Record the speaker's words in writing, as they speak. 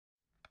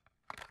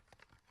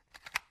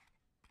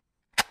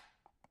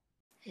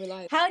We're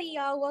live. Howdy,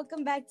 y'all.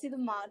 Welcome back to the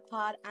Mod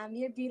Pod. I'm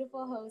your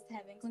beautiful host,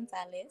 Heaven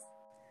Gonzalez.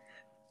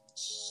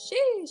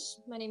 Sheesh.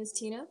 My name is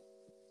Tina.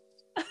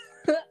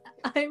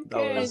 I'm That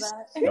Karen.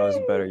 was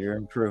better. You're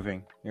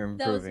improving.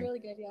 That was really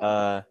good,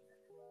 yeah.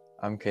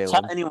 I'm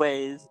Caleb.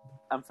 Anyways,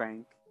 I'm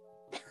Frank.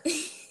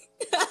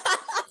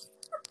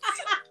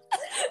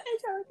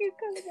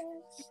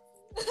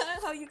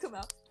 How you come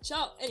out?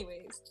 Ciao.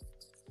 Anyways.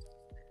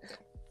 Okay.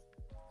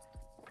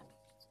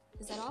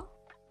 Is that all?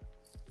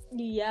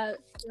 Yeah.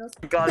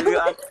 God, do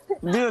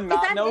you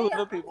not know who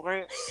the people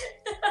are?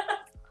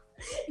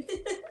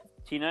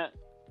 Tina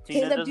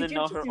Caleb, doesn't did you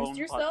know her introduce own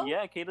yourself?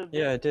 Yeah, Caleb.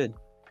 Yeah, I did.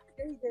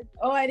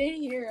 Oh, I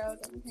didn't hear. I was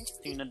okay.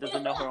 Tina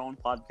doesn't know her own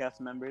podcast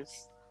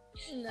members.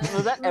 No.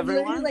 Was that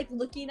everyone? Literally, like,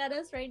 looking at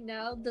us right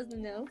now,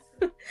 doesn't know.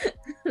 Okay,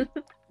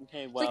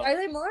 It's well, like, are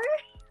there more?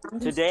 I'm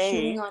just Today,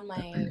 chewing on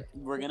my...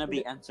 we're gonna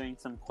be answering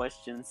some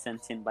questions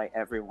sent in by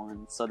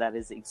everyone, so that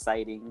is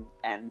exciting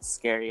and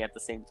scary at the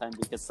same time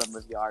because some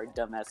of you are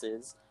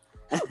dumbasses.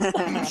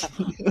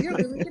 You're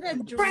really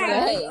gonna drag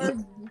Right. our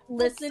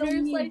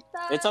listeners like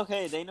that? It's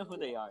okay, they know who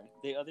they are.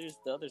 The others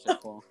are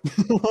cool. They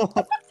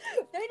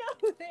know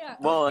who they are.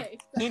 Well, Okay.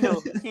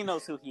 he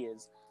knows who he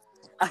is.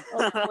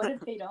 Oh, what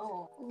if they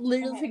don't?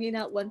 Literally picking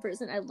out one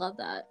person. I love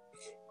that.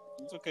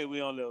 It's okay,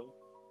 we all know.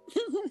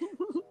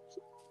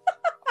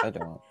 I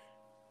don't.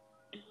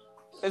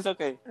 It's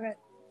okay.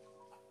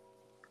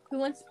 Who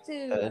wants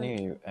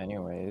to?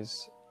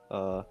 Anyways,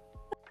 all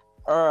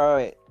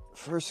right.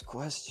 First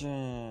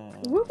question.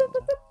 Whoop, whoop,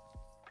 whoop,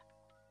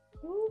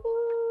 whoop.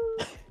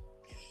 Whoop.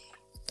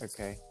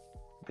 Okay,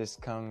 this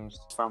comes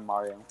From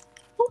Mario.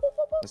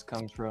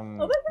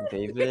 from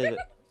David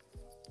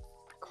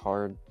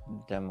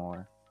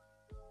Cardemore.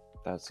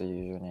 That's the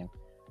username.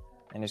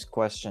 And his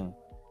question,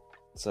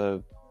 it's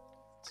a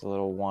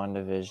little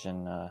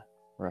WandaVision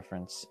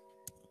reference.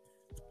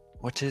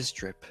 What is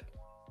drip,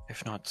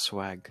 if not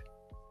swag?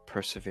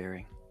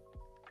 Persevering.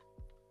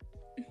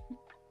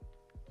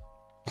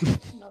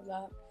 Love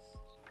that.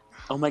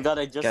 Oh my god,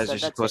 I just Guys said are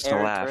that supposed to to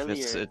Eric laugh.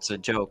 earlier. It's a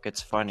joke.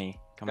 It's funny.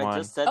 Come I on.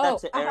 just said that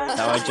to Eric.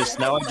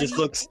 Now I just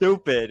look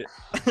stupid.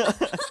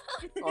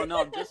 Oh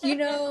no, I'm just You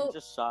know, I'm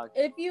just shocked.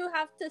 if you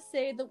have to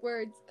say the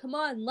words, come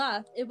on,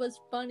 laugh, it was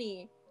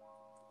funny.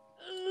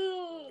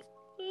 It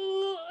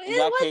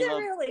Yeah, wasn't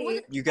Caleb.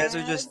 really. You guys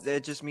are just.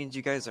 It just means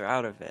you guys are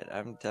out of it.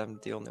 I'm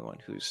the only one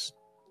who's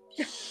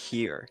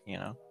here. You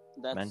know.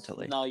 That's,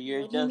 mentally. No,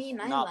 you're What do you just mean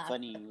I not laughed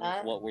funny at with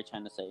that? what we're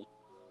trying to say.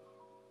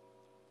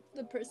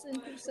 The person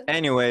who said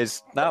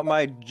Anyways, not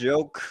my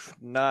joke.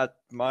 Not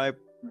my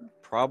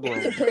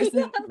problem. The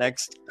person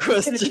Next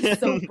is gonna be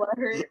so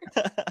question.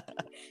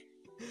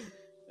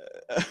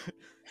 butthurt.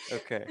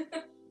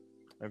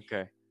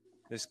 Okay.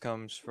 This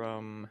comes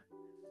from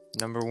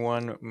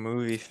 #1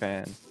 movie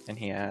fan, and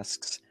he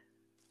asks,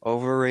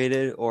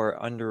 overrated or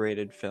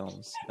underrated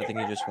films? I think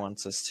he just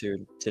wants us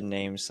to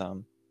name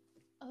some.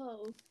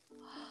 Oh.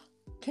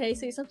 Can I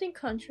say something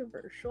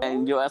controversial?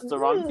 And you asked the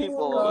wrong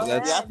people. Ooh, You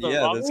asked the yeah,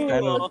 wrong that's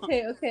people. kind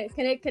of-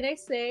 Okay. Can I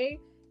say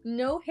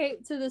no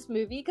hate to this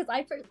movie because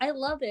I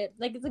love it.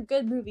 Like, it's a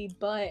good movie,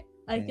 but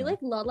I feel like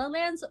La La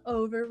Land's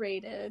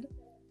overrated.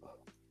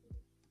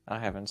 I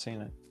haven't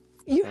seen it.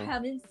 You Okay.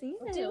 haven't seen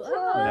it? No.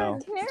 Oh,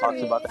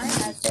 Talks about Carrie.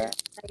 that.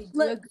 I do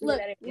Look, agree look,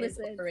 that it is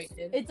listen.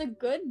 overrated. It's a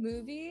good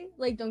movie.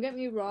 Like, don't get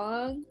me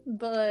wrong,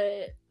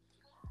 but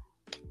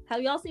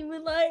have y'all seen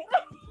Moonlight?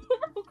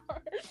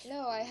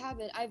 No, I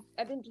haven't.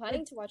 I've been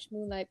planning to watch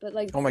Moonlight, but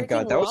like, Oh my freaking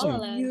God, that was La La a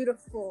Land.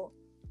 Beautiful.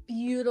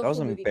 That was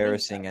movie.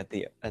 embarrassing at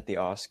the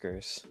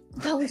Oscars.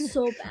 That was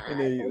so bad.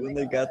 when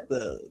they got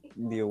the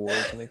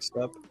awards mixed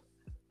up.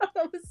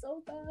 That was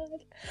so bad.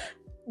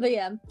 But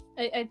yeah,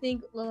 I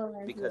think La La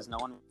Land. Because no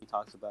one really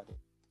talks about it.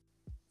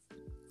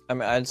 I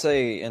mean, I'd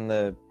say in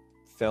the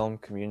film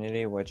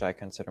community, which I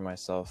consider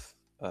myself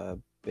a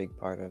big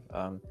part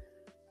of,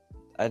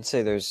 I'd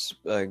say there's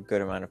a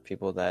good amount of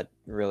people that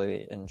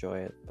really enjoy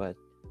it, but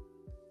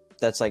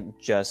that's like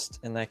just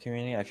in that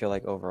community. I feel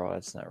like overall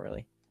it's not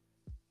really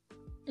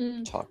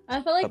talked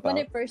I feel like when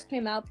about. it first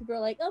came out, people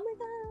were like, "Oh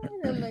my god!"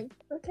 And I'm like,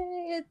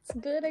 "Okay, it's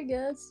good, I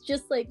guess."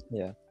 Just like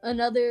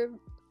another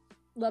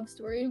love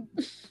story.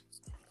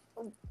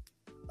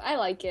 I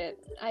like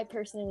it. I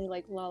personally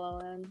like La La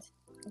Land.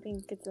 I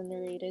think it's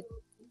underrated.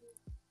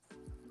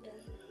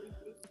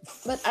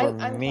 But For I'm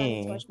planning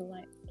me, to watch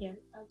Moonlight. Yeah.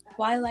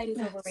 Twilight is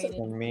for overrated.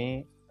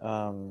 me,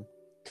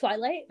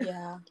 Twilight.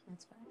 Yeah,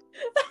 that's fine.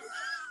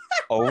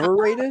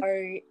 overrated.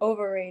 Sorry,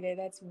 overrated.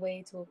 That's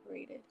way too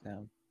overrated.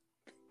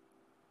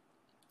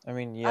 I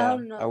mean, I yeah,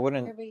 don't know. I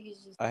wouldn't.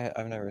 Everybody's just...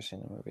 I've never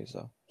seen the movies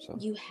though, so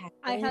You have.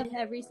 I have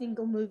every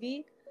single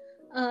movie.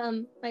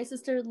 My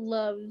sister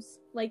loves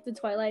like the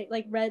Twilight.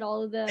 Like, read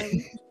all of them.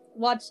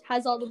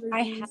 Has all the movies.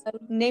 I have.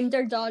 Named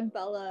their dog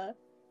Bella.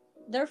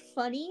 They're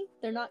funny.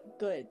 They're not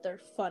good. They're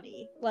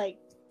funny. Like,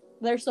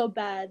 they're so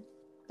bad.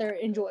 They're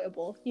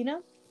enjoyable. You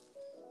know.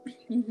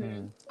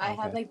 I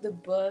have okay. like the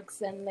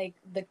books and like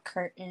the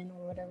curtain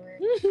or whatever.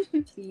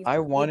 I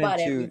We wanted bought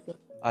to. everything.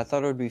 I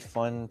thought it would be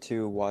fun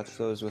to watch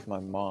those with my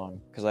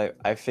mom because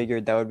I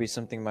figured that would be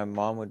something my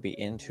mom would be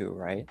into,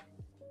 right?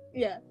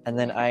 Yeah. And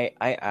then I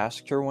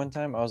asked her one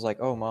time, I was like,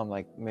 "Oh, mom,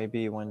 like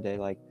maybe one day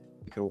like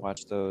we could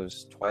watch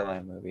those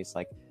Twilight movies.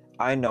 Like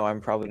I know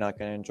I'm probably not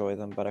gonna enjoy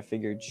them, but I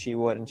figured she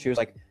would." And she was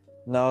like,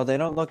 "No, they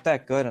don't look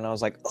that good." And I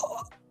was like,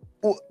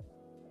 "Oh."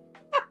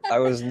 I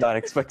was not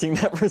expecting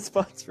that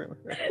response from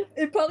her.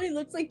 It probably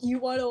looks like you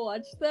want to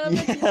watch them,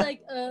 and she's Yeah.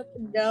 like,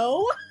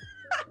 no.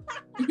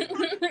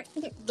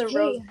 The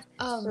road.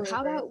 Hey,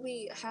 how about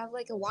we have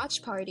like a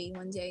watch party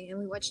one day and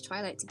we watch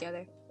Twilight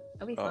together?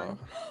 That'd be fun.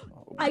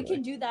 Oh, I boy.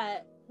 can do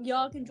that.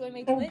 Y'all can join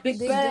my Oh, Twitch. big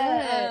They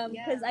bet. did,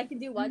 yeah. Because I can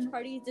do watch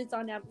parties. It's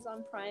on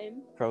Amazon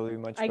Prime. Probably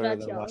much I better got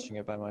than y'all. watching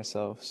it by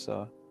myself,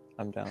 so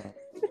I'm down.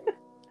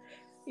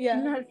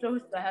 Yeah. That's so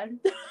sad.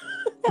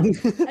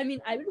 I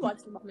mean, I would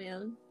watch them on my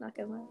own. Not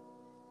gonna lie.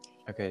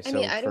 Okay, I so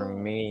mean, I for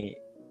don't- me,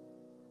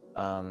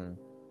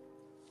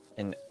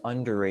 an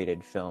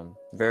underrated film,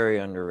 very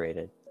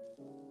underrated,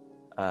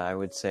 I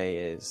would say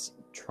is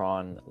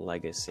Tron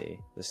Legacy,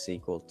 the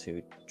sequel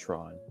to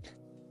Tron.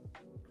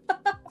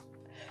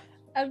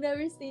 I've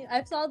never seen.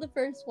 I saw the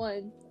first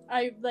one.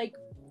 I like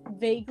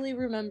vaguely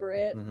remember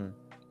it. Hmm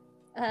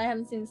I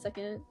haven't seen the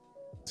second.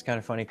 It's kind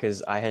of funny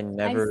because I had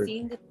I've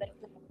seen the second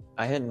one.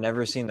 I had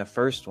never seen the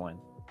first one.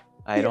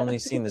 I had Yeah. only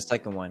seen the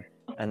second one,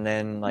 and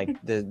then like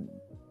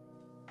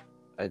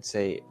I'd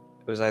say it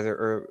was either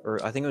or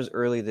I think it was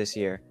early this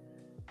year.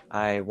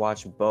 I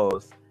watched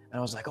both, and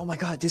I was like, "Oh my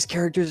god, this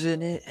character's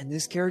in it, and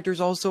this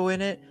character's also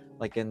in it."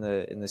 Like in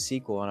the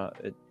sequel,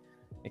 and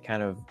it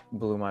kind of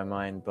blew my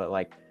mind. But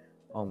like,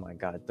 oh my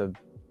god, the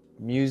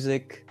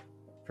music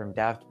from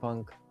Daft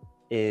Punk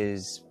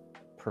is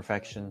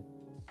perfection.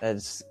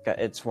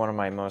 It's one of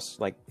my most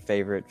like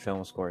favorite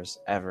film scores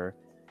ever,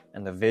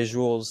 and the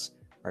visuals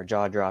are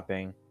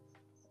jaw-dropping.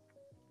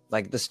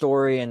 Like the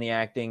story and the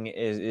acting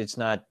it's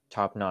not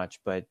top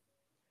notch, but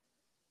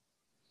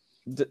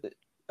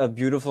a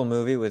beautiful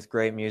movie with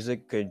great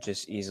music could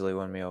just easily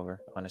win me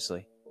over,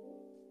 honestly.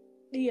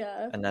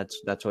 Yeah. And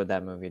that's what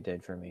that movie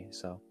did for me.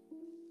 So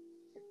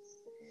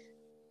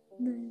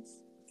Nice.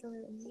 For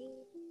me,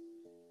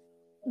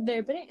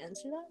 There, but I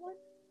answer that one.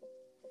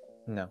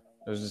 no,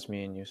 it was just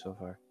me and you so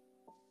far.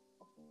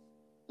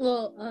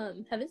 Well,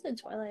 haven't said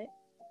Twilight.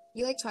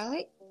 you like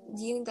Twilight?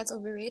 Do you think that's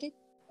overrated?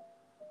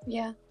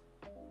 Yeah.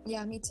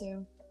 Yeah, me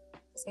too.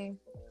 Same.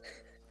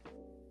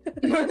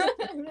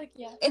 I'm like,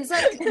 yeah. It's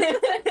like,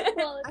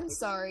 Well, I'm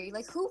sorry,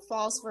 like who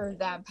falls for a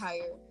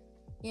vampire?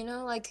 You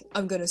know, like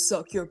I'm gonna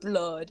suck your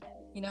blood.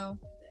 You know,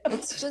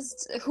 it's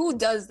just who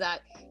does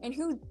that, and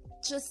who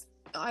just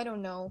I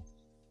don't know.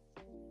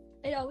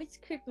 it always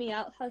creeped me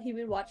out how he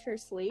would watch her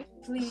sleep.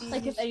 Please.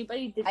 Like if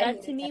anybody did I that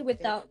hate to me that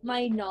without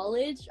my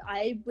knowledge,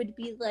 I would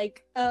be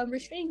like,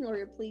 restraining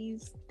order,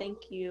 please. Thank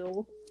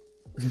you.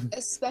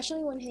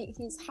 Especially when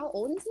he's how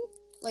old is he?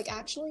 Like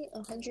actually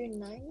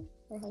 109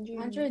 or 100?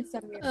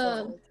 107 years Um,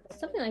 old.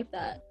 Something like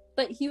that.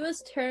 But he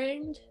was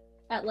turned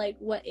at like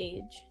what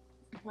age?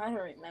 I don't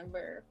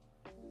remember.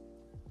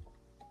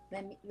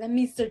 Let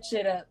me search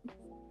it up.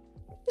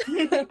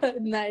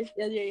 Nice.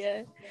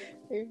 Yeah.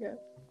 There you go.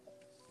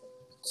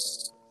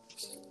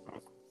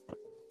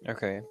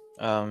 Okay.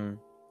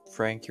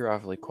 Frank, you're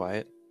awfully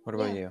quiet. What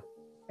about Yeah. you?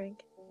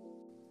 Frank.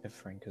 If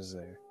Frank is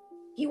there.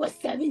 He was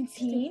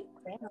 17?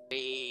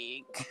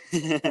 Fake.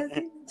 Yeah.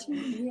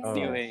 Oh,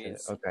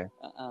 Anyways. shit. Okay.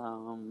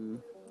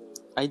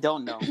 I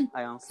don't know.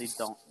 I honestly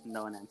don't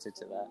know an answer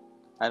to that.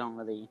 I don't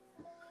really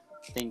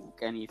think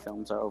any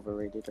films are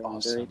overrated or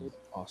underrated.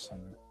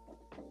 Awesome.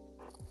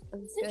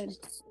 That's good.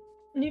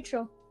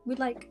 Neutral. We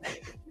like.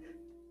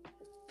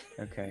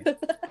 Okay.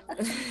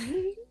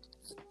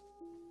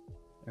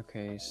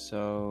 Okay,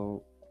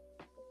 so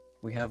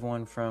we have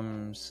one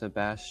from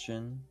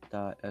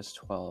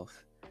Sebastian.s12.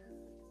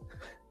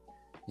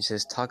 He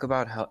says, talk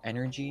about how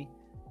energy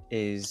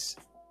is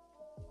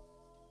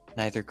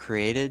neither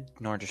created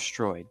nor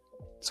destroyed.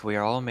 So we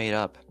are all made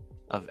up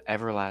of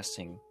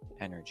everlasting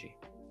energy.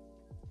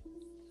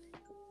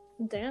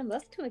 Damn,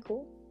 that's kind of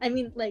cool. I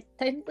mean, like,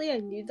 technically I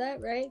knew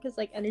that, right? Because,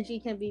 like, energy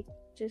can be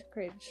just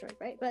created, destroyed,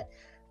 right? But,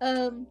 I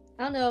don't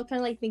know,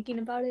 kind of, like, thinking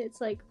about it, it's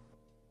like,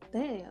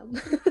 damn.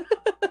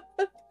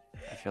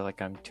 I feel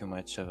like I'm too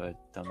much of a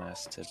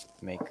dumbass to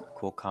make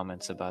cool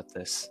comments about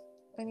this.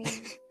 I mean,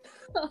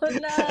 Oh,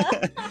 no.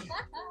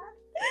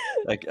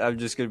 Like, I'm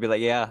just gonna be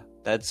like, yeah,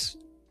 that's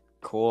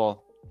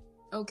cool.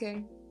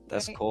 okay.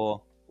 That's Right.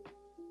 cool.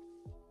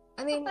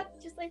 I mean,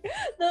 Just, like,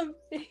 the...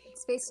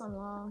 it's based on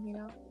law, you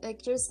know?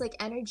 Like, just like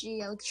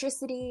energy,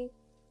 electricity,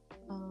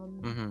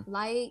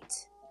 light,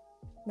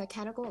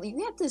 mechanical. You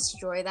can't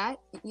destroy that.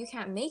 You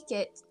can't make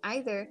it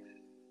either.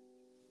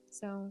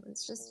 So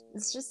it's just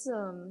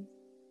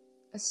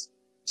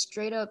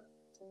straight up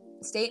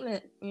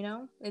statement, you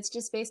know? It's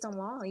just based on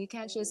law. You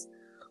can't just,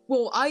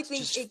 well, I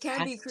think just it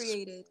can be facts,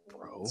 created.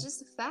 Bro. It's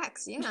just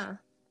facts, yeah.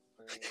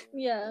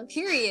 Yeah.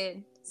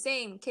 Period.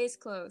 Same. Case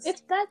closed.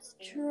 If that's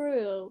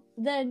true,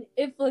 then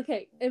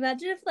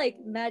imagine if, like,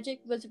 magic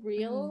was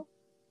real,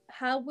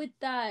 how would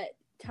that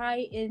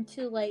tie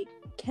into like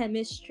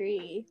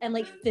chemistry and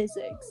like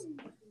physics?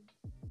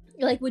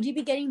 Like, would you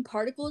be getting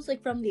particles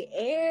like from the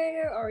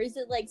air, or is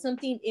it like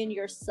something in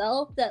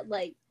yourself that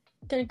like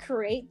can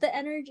create the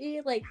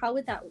energy? Like, how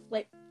would that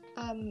like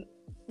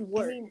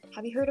work? I mean,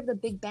 have you heard of the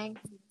Big Bang?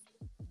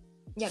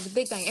 Yeah, the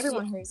Big Bang.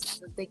 Everyone hears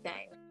of the Big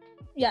Bang.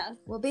 Yeah.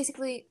 Well,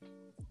 basically,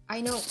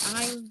 I know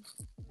I'm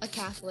a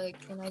Catholic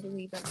and I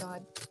believe that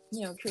God,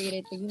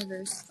 created the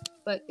universe.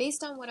 But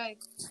based on what I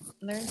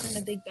learned from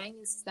the Big Bang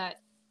is that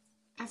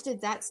after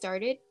that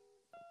started,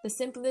 the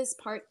simplest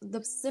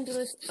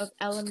of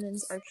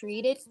elements are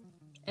created,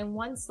 and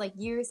once like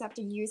years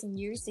after years and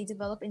years, they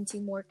develop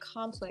into more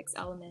complex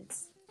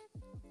elements.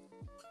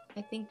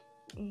 I think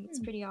it's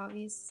pretty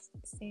obvious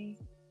to say.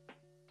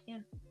 Yeah.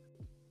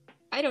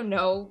 I don't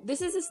know.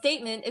 This is a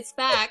statement. It's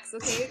facts.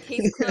 Okay,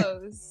 case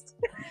closed.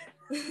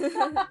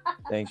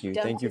 Thank you.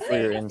 Don't Thank you say for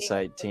your anything.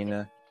 insight,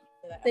 Tina.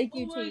 Thank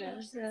you,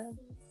 Tina. Yeah.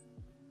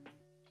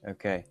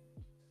 Okay.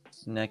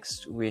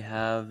 Next, we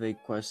have a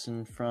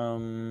question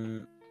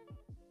from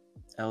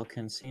El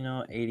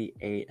Cancino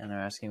 88, and they're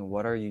asking,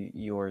 "What are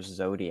your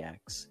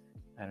zodiacs?"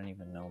 I don't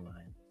even know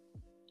mine.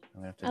 I'm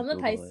gonna have to I'm a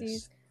Google Pisces.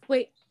 this.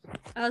 Wait,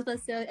 I was about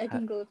to say I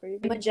can go for you.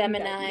 I'm a You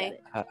Gemini.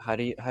 got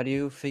it. How do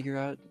you figure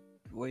out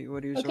what your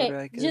Okay,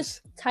 zodiac is?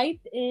 just type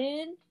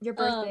in Your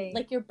birthday.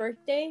 like your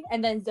birthday,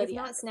 and then It's zodiac.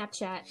 not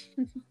Snapchat.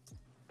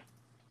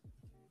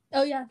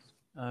 Oh yeah.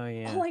 Oh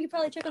yeah. Oh, I could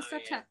probably check on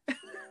Snapchat.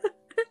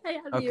 I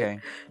have you. Okay.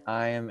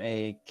 I am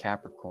a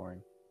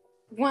Capricorn.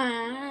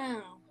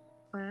 Wow.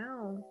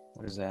 Wow.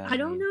 What does that I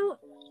don't mean? know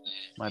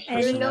My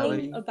anything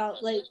personality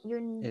about like.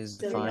 is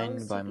zodiac.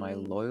 defined by my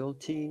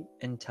loyalty,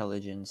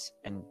 intelligence,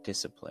 and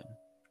discipline.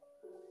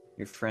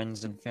 Your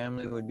friends and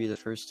family would be the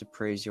first to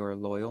praise your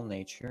loyal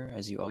nature,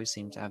 as you always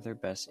seem to have their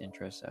best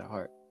interests at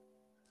heart.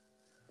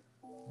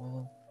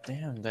 Well,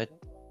 damn,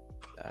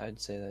 I'd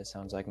say that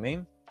sounds like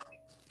me.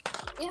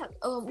 Yeah.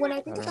 When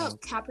I think I don't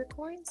about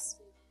Capricorns,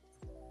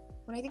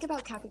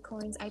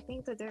 I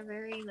think that they're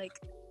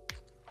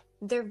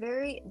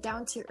very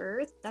down to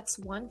earth. That's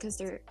one,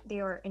 because they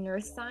are an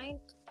earth sign,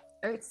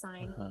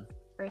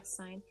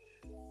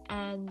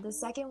 and the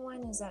second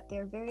one is that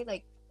they're very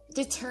like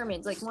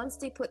determined. Like once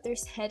they put their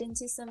head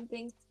into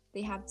something,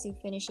 they have to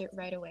finish it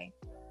right away.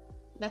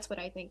 That's what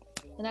I think,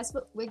 and that's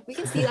what we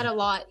can see that a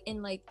lot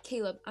in like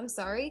Caleb. I'm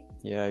sorry,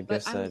 Yeah, I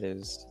guess I'm- that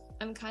is.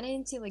 I'm kind of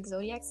into like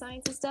zodiac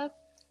signs and stuff.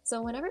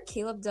 So whenever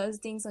Caleb does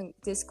things on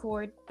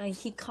Discord, and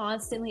he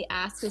constantly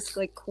asks us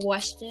like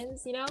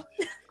questions,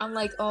 I'm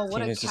like, oh, what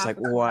Tina's a just like,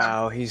 Capricorn.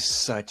 wow, he's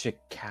such a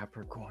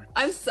Capricorn.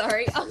 I'm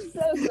sorry. I'm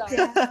so sorry.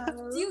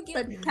 Do you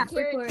get Such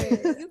Capricorn.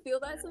 Do you feel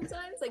that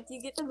sometimes? Like, do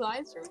you get the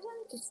vibes from him?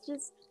 It's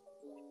just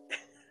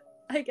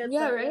I get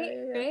yeah, that. right,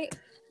 Yeah. right.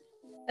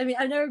 I mean,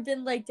 I've never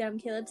been like, damn,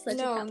 Caleb's such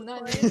No, a Capricorn.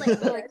 not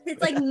It's like, me.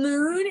 it's like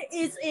moon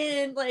is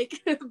in like,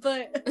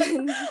 but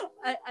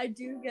I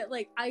do get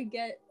like, I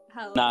get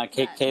how. Nah,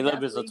 that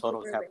Caleb is a definitely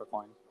total can relate.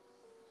 Capricorn.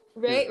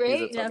 Right, He's a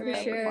right. Yeah, total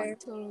for Capricorn. sure.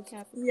 Total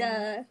Capricorn.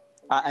 Yeah.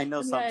 I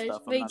know some Yeah,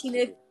 stuff. I'm wait, not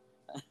Tina,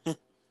 stupid.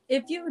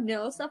 if you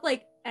know stuff,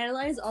 like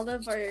analyze all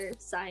of our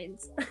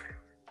signs.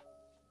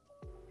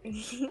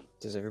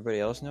 Does everybody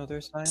else know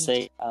their signs?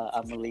 Say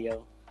I'm a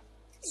Leo.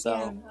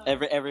 So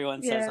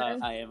everyone says Yeah.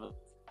 I am a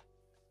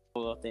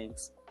full of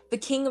things. The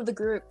king of the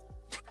group.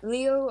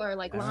 Leo or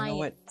like I don't know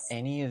what lions.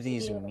 any of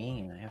these Yeah.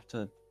 mean. I have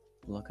to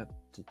look up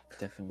the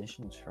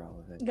definitions for all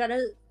of it.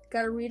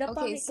 Gotta read up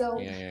on Okay, it. so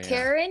Yeah.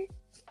 Karen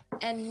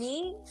and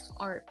me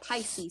are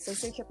Pisces. So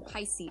search up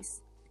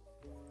Pisces.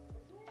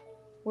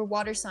 We're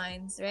water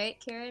signs, right,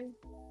 Karen?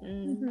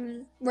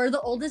 Mhm. We're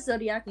the oldest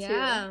zodiac too.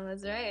 Yeah,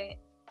 that's right.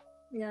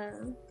 Yeah.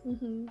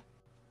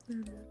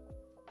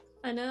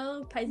 I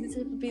know Pisces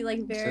would be like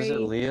It very. says that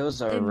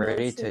Leos are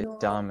ready to emotional.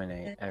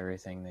 dominate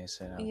everything they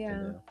set out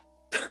Yeah.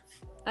 to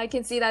I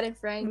can see that in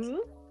Frank. Mhm.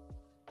 do.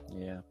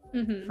 Yeah,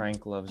 Mhm.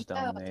 Frank loves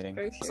dominating.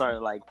 For sure. Sorry,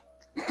 like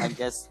I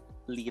guess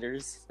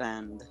leaders,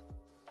 and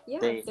Yeah,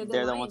 they're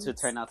the ones who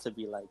lions. turn out to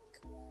be like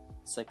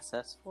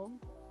successful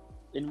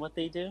in what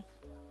they do.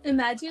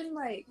 Imagine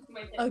like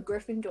a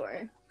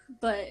Gryffindor,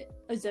 but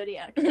a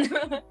zodiac.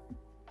 That's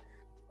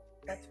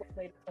one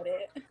way to put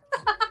it.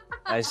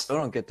 I still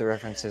don't get the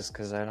references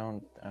because I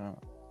don't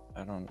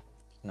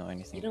know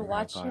anything. You don't from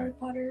watch Harry Harry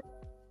Potter. Potter?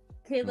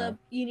 Caleb,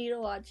 you need to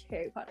watch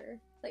Harry Potter.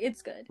 Like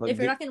it's good. Look, if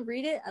you're the- not gonna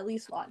read it, at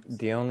least watch.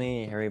 The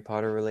only Harry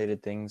Potter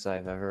related things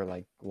I've ever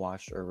like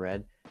watched or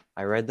read,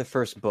 I read the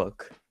first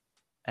book,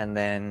 and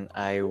then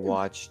I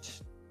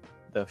watched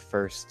the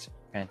first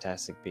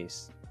Fantastic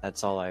Beasts.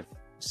 That's all I've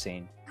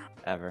seen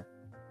ever.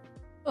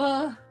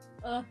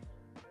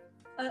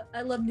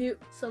 I love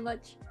Newt so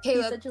much.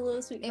 Caleb, He's such a little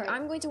if sweetheart.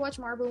 I'm going to watch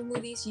Marvel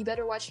movies, you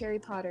better watch Harry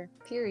Potter.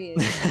 Period.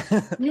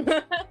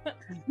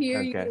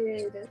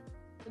 Period.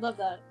 Love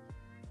that.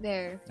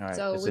 There. Alright,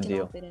 so it's we a can all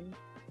deal. fit in.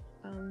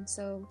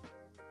 So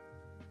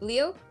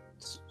Leo?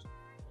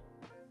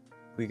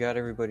 We got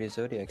everybody's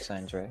zodiac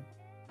signs right.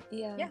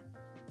 Yeah. Yeah.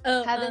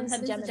 Oh, Heaven's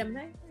Heaven's Gemini. a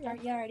Gemini.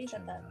 Yeah, I already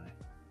said that.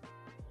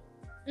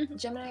 Gemini.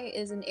 Gemini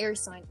is an air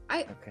sign.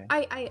 Okay.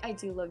 I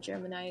do love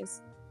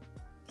Geminis.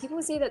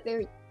 People say that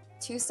they're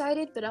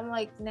two-sided, but I'm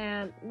like,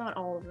 nah, not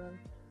all of them.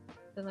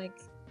 But like,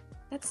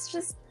 that's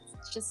just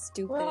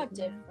stupid. We're all you know?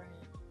 different.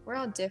 We're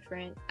all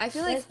different. I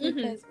feel like That's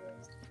because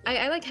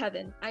I like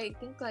Heaven. I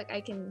think like I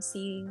can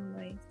see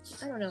my,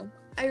 I don't know.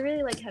 I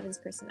really like Heaven's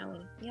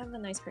personality. You have a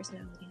nice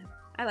personality.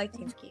 I like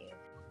you. thank you.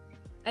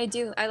 I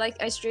do.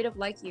 I straight up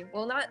like you.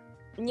 Well, not,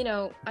 you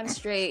know, I'm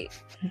straight.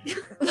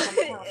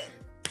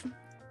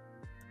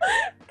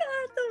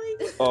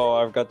 Oh,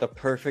 I've got the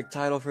perfect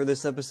title for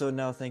this episode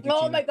now. Thank you,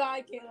 Oh Tina. my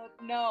god, Caleb,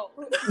 no.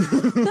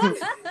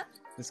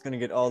 It's gonna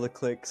get all the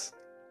clicks.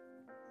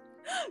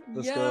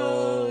 Let's Yeah,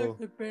 go.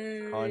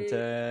 clickbait.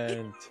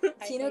 Content.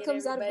 Tina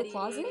comes out of the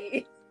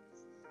closet?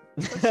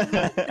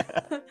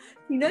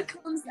 Tina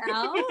comes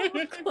out?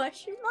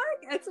 Question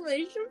mark?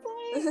 Exclamation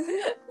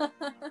point?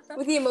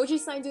 With the emoji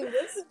sign doing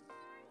this.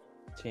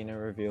 Tina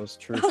reveals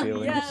true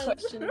feelings. Yes.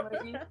 Question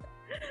emoji.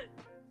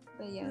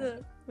 But yeah,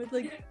 With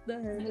like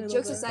the head. the I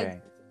jokes love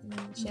aside,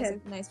 Okay. she has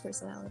a nice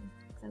personality.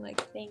 I like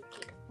Thank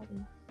you.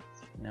 Heaven.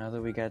 Now that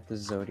we got the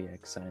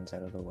zodiac signs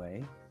out of the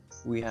way,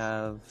 we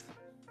have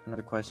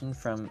another question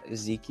from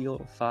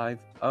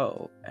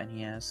Ezekiel50, and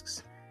he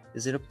asks,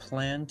 is it a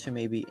plan to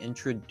maybe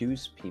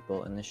introduce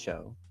people in the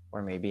show,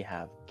 or maybe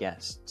have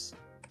guests?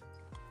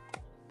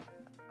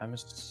 I would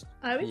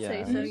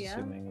say so, yeah.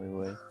 Assuming we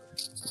would.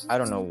 I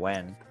don't know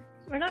when.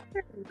 We're not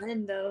sure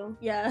when though.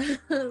 Yeah. I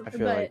feel but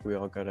like we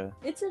all gotta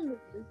it's in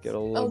get a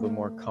little bit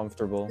more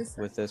comfortable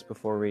with this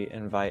before we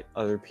invite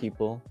other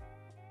people.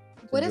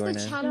 What if join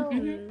the in. channel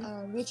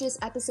Mhm. reaches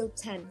episode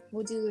 10?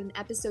 We'll do an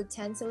episode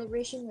 10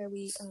 celebration where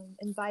we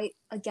invite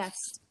a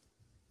guest,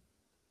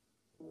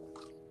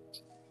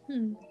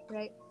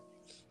 right?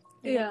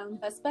 Yeah.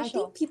 That's I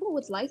special. think people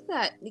would like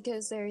that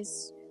because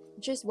there's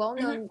just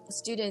well-known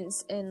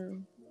students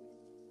in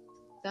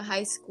the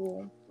high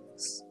school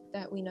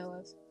that we know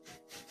of.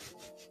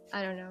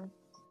 I don't know.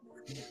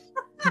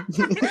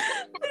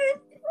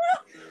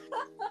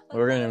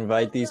 We're gonna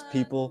invite these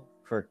people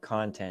for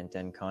content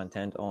and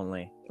content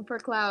only. For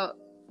clout.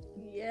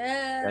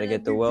 Yeah. Gotta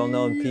get the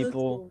well-known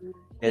people,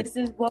 This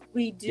is what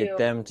we do. get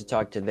them to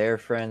talk to their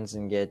friends,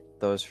 and get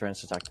those friends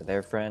to talk to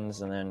their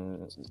friends, and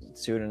then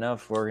soon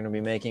enough, we're gonna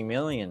be making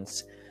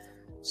millions.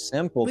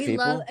 Simple, We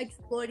people. love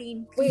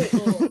exploiting Wait,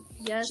 people.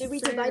 Yes. should we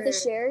sir. divide the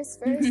shares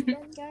first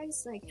then,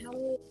 guys? Like, how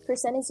many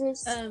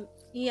percentages?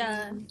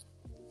 Yeah.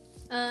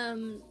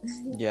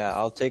 Yeah,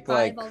 I'll take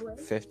Five like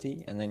already.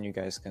 50, and then you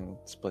guys can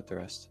split the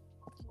rest.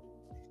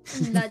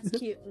 That's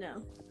cute.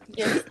 No.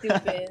 You're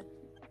stupid.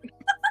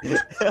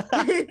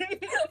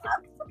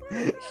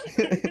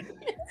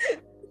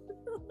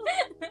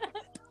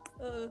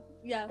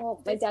 Yeah.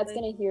 Well, my dad's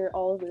gonna hear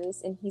all of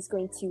this, and he's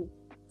going to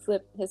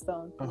flip his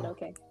phone. Is it Oh.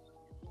 okay?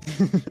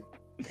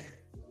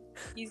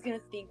 He's gonna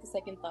think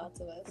second thoughts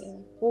of us. Yeah.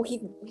 Well, he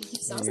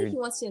sounds Your- like he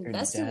wants to Your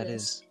invest in dad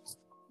this. is.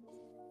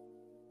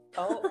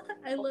 Oh.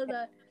 I love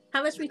that.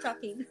 How much we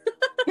talking?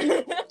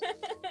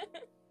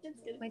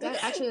 My dad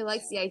actually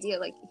likes the idea.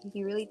 Like,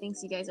 he really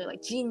thinks you guys are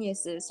like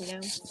geniuses, you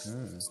know?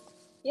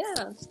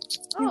 Yeah.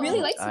 He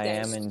really likes you I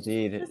guys. am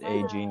indeed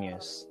a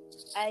genius.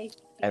 I feel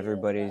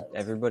Everybody, that.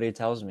 everybody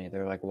tells me,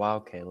 they're like, "Wow,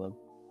 Caleb."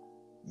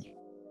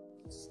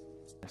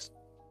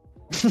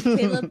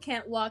 Caleb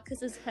can't walk because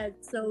his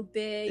head's so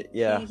big.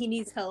 Yeah. He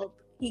needs help.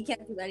 He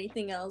can't do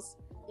anything else.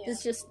 Yeah.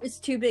 It's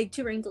too big,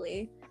 too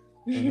wrinkly.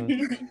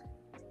 Mhm.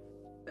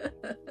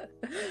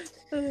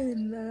 Oh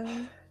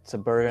no. It's a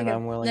burden Okay,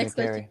 I'm willing next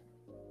to carry.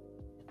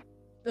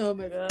 Oh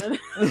my god.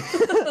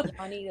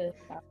 I need to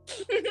stop.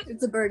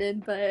 It's a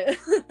burden, but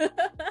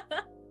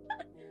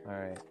All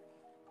right.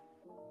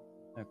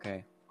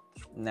 Okay.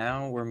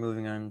 Now we're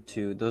moving on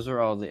to, those are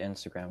all the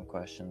Instagram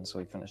questions. So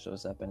we finished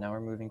those up, and now we're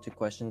moving to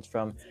questions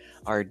from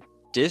our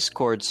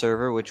Discord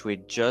server, which we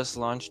just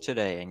launched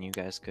today, and you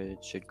guys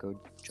should go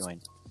join.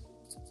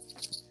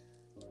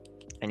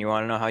 And you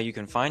want to know how you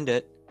can find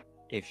it?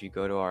 If you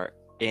go to our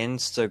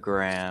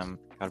Instagram,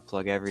 gotta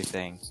plug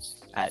everything,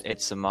 at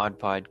It's a Mod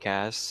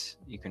Podcast,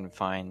 you can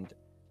find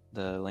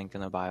the link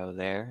in the bio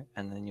there,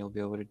 and then you'll be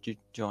able to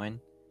join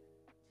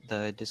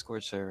the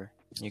Discord server.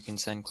 You can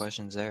send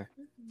questions there.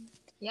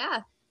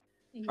 Yeah.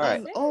 All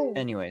right. Oh,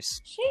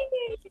 Anyways,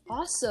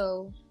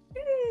 also,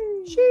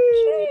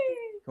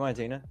 come on,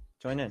 Tina,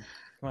 join in.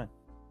 Come on.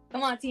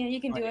 Come on, Tina, you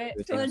can do it.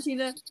 Come on,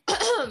 Tina.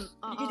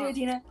 You can do it,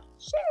 Tina.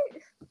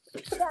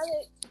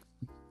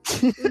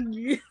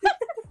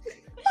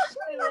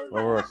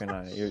 We're working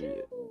on it.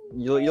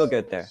 You'll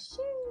get there.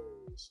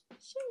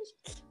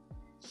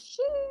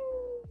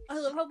 I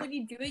love how when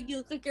you do it, you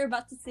look like you're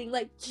about to sing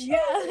like Yeah.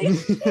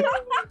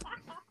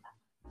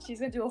 She's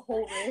gonna do a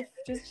whole riff.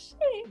 Just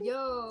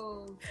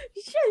yo.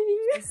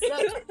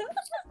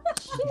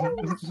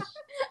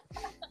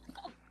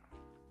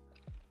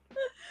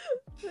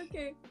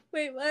 Okay,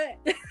 wait, what?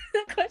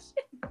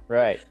 Question.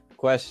 Right.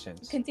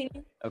 Questions.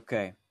 continue.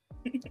 Okay.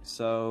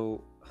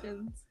 So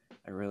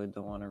I really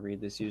don't want to read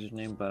this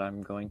username, but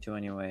I'm going to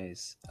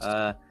anyways.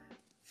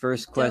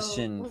 First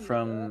question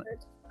from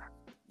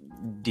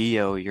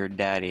Dio, your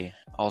daddy,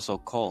 also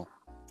Cole.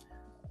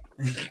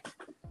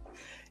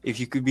 If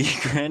you could be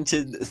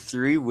granted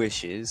 3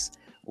 wishes,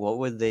 what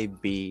would they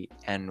be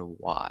and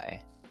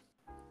why?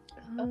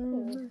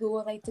 Who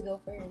would like to go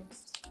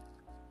first?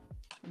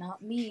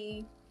 Not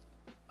me.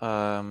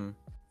 Um,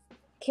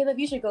 Caleb,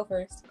 you should go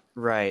first.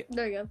 right.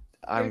 There you go.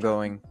 I'm You're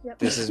going. talking. Yep.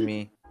 This is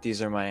me.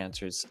 These are my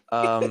answers.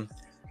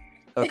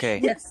 Okay.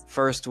 Yes.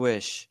 First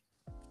wish.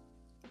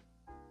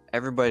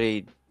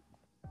 Everybody,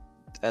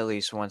 at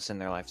least once in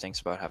their life,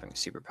 thinks about having a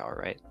superpower,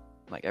 right?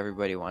 Like,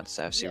 everybody wants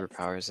to have Yes.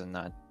 superpowers and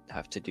not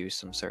have to do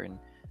some certain,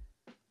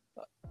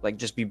 like,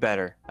 just be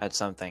better at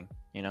something,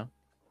 you know?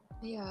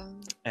 Yeah.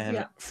 And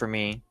Yeah. for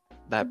me,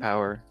 that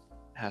power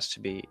has to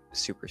be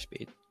super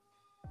speed.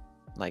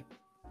 Like,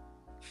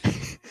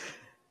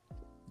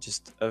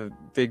 just a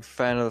big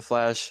fan of the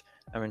Flash.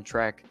 I'm in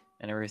track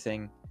and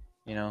everything,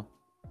 you know?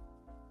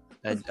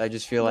 I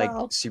just feel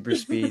Wow. like super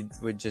speed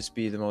would just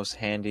be the most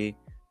handy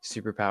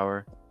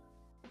superpower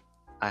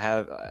I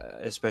have,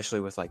 especially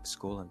with like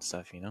school and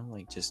stuff, you know?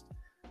 Like, just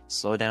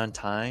slow down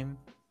time.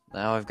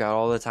 Now I've got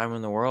all the time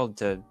in the world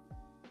to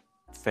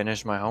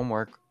finish my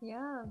homework.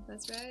 Yeah,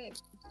 that's right.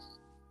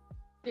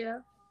 Yeah.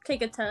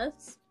 Take a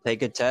test.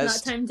 Take a Not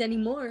test. timed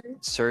anymore.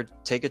 Sir,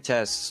 take a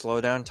test.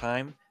 Slow down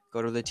time.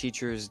 Go to the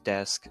teacher's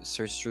desk.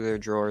 Search through their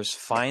drawers.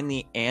 Find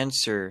the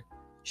answer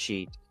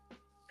sheet.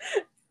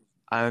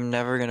 I'm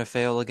never gonna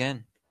fail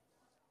again.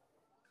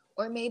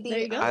 Or maybe There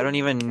you go. I don't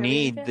even Never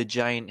need again. the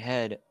giant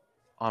head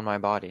on my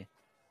body.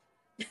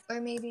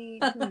 or maybe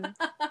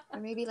or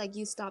maybe like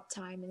you stop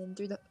time and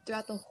then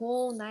throughout the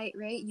whole night,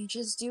 right? You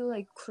just do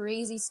like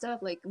crazy stuff.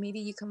 Like maybe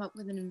you come up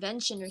with an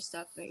invention or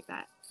stuff like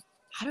that.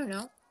 I don't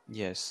know.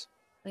 Yes.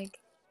 Like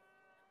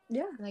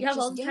Yeah. like You have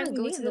all just the time you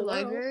go need to in the the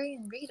world. library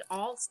and read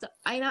all stuff.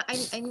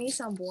 I may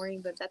sound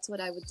boring, but that's what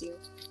I would do.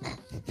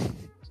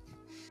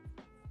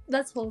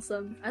 That's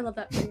wholesome. I love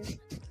that for you.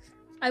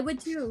 I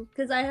would too,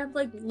 because I have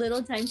like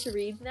little time to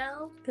read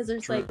now, because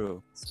there's like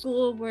True.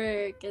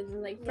 schoolwork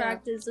and like Yeah.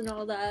 practice and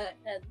all that,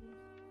 and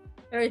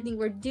everything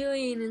we're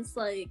doing. It's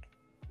like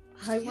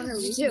I want to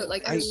Me read too. more.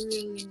 Like I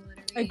really want to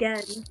read.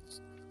 again.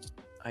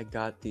 I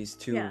got these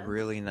 2 Yeah.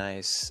 really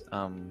nice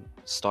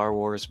Star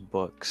Wars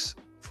books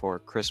for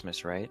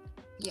Christmas, right?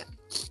 Yeah.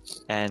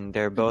 And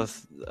they're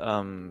both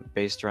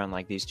based around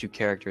like these 2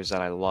 characters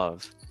that I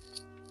love.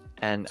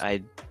 And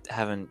I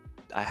haven't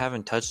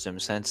touched them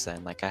since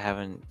then. Like, I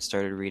haven't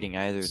started reading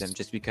either of them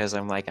just because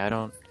I'm like I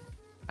don't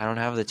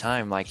have the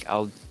time. Like,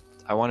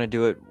 I want to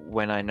do it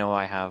when I know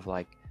I have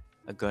like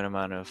a good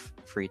amount of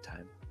free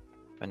time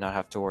and not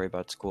have to worry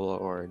about school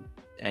or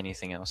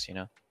anything else, you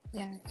know?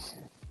 Yeah.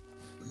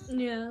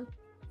 Yeah.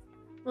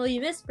 Well, you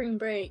missed spring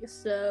break,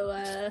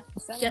 so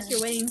guess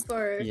you're waiting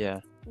for Yeah.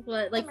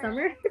 what, like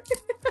summer?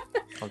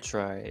 I'll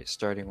try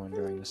starting one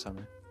during the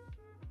summer.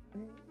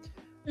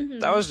 Mhm.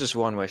 That was just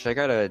one wish. I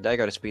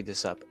gotta speed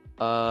this up.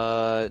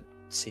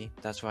 See,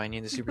 that's why I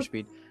need the super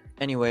speed.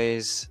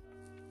 Anyways,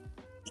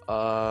 you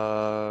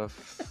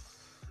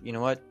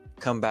know what?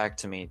 Come back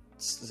to me,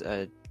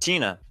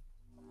 Tina.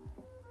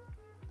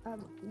 So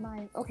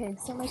my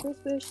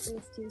first wish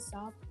is to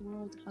stop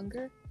world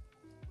hunger.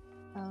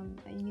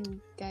 And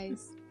you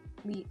guys,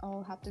 we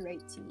all have the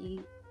right to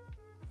eat,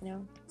 you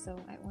know. So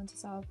I want to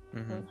stop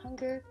world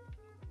hunger.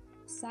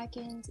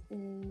 Second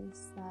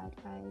is that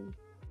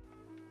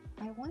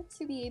I want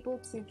to be able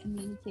to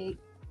communicate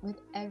with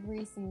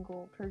every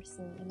single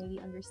person and maybe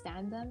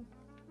understand them.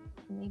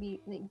 Maybe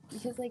like,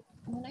 because like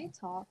when I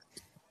talk,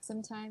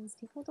 sometimes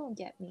people don't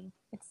get me.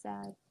 It's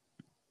sad.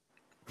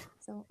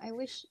 So I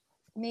wish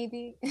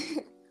maybe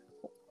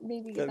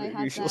maybe if I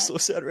had that,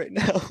 sad right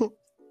now.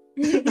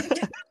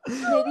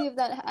 maybe if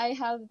that I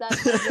have that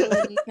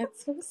ability.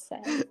 That's so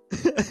sad.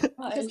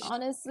 Because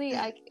honestly,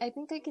 I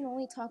think I can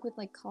only talk with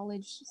like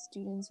college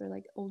students or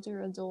like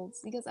older adults.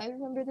 Because I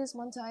remember this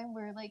one time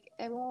where like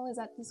everyone was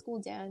at the school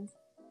dance,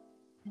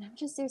 and I'm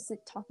just there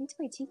talking to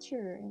my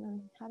teacher, and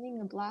I'm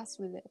having a blast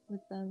with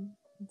them.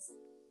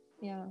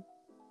 Yeah.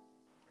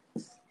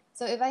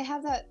 So if I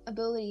have that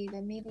ability,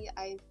 then maybe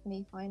I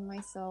may find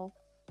myself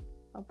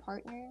a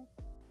partner.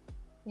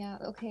 Yeah.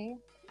 Okay.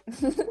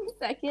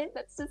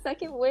 That's the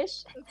second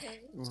wish.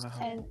 Okay.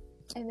 Wow.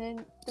 And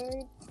then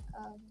third,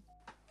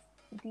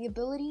 the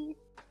ability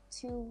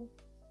to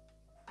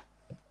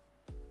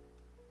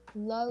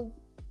love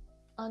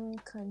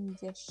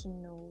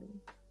unconditionally.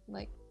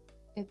 Like,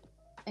 if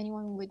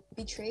anyone would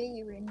betray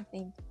you or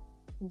anything,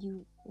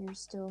 you're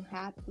still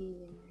happy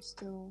and you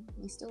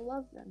still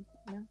love them,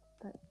 you know?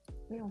 But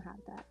we don't have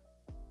that.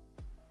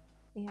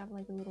 We have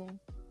like a little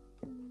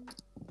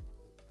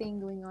thing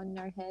going on in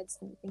our heads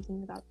and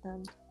thinking about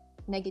them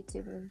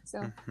negatively.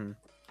 So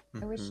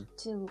I wish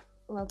to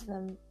love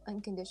them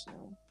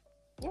unconditionally.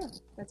 Yeah,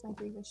 that's my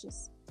 3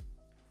 wishes.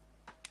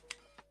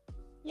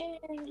 Yay.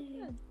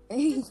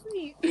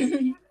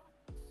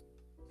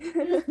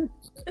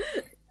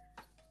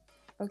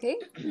 Okay,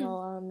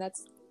 well,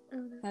 that's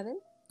Heaven. Heaven,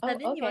 Oh, you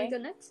want okay. to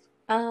go next?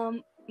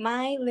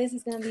 My list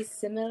is gonna be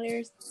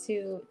similar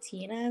to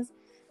Tina's.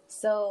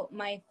 So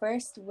my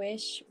first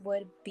wish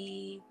would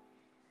be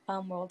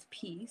world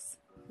peace.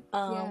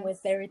 Yes. With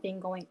everything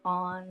going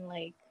on,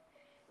 like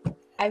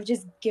I've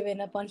just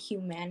given up on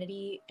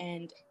humanity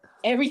and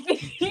everything.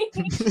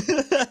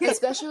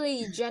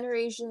 Especially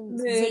Generation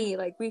Z,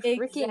 like we're so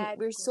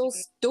Exactly.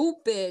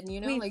 stupid, you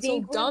know, We like so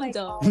think we're dumb like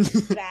dumb. all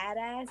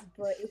badass,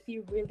 but if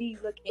you really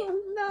look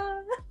in,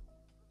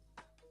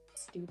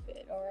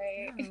 stupid. All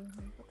right. Yeah,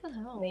 what the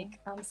hell? Like,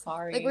 I'm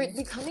sorry. Like we're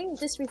becoming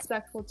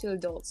disrespectful to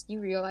adults. You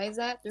realize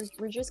that?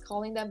 We're just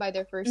calling them by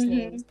their first Mhm.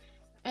 names.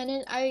 And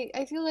then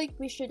I feel like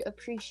we should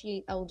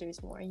appreciate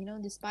elders more, you know,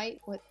 despite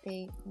what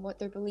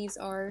their beliefs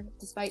are,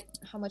 despite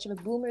how much of a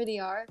boomer they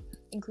are,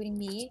 including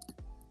me.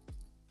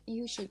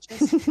 You should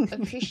just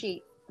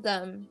appreciate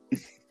them.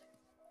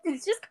 You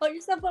just call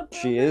yourself a boomer?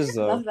 She is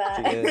though. Love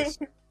that. She is.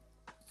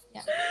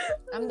 Yeah.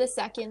 I'm the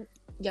second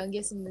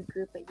youngest in the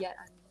group, but yet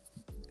I'm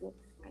a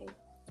boomer.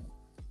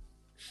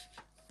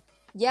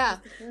 Yeah.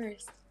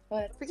 First,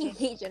 but I freaking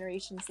hate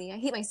Generation Z. I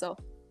hate myself,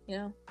 you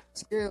know?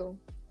 Screw.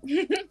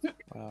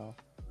 Wow.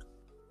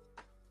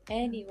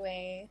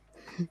 Anyway,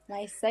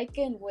 my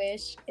second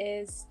wish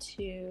is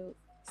to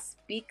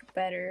speak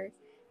better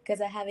because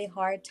I have a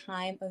hard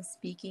time of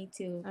speaking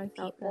to I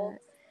felt people that.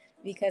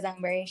 because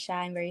I'm very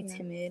shy and very Yeah.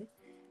 timid,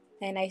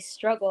 and I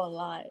struggle a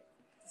lot.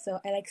 So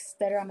I like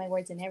stutter on my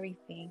words and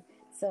everything.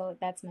 So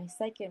that's my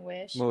second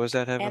wish. What was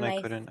that, Heaven? And I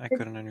my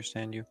couldn't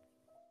understand you.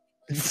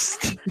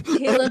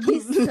 Caleb, you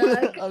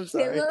suck. I'm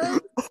sorry.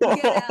 Caleb,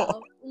 get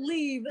out.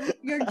 Leave.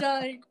 You're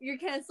done. You're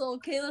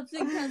canceled. Caleb's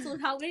been canceled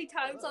how many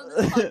times on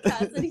this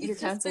podcast? And he's You're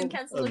just been canceled.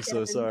 canceled I'm again.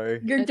 so sorry.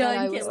 You're I thought done,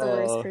 I was the Caleb.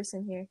 worst Oh.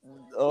 person here.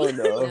 Oh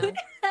no.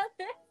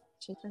 Yeah.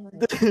 Change my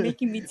mind.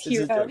 making me It's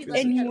tear a up. joke, We love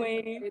it's a you, joke. Caleb.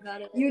 Anyway, Sorry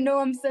about it. you know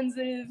I'm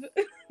sensitive.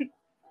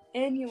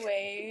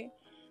 Anyway,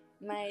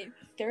 my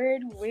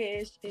third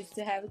wish is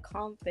to have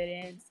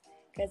confidence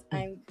because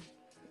I'm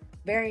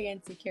very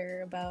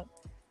insecure about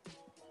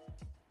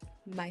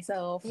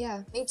myself.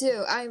 Yeah, me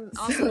too. I'm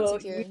also So,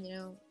 insecure, you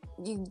know.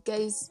 You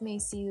guys may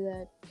see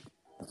that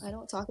I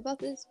don't talk about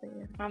this, but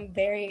yeah. I'm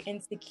very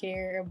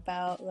insecure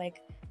about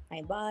like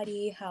my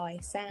body, how I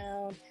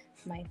sound,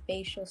 my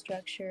facial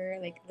structure,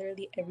 like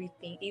literally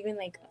everything. Even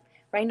like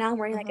right now I'm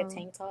wearing like a Uh-huh.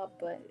 tank top,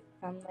 but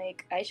I'm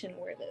like I shouldn't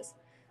wear this.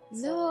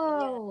 So,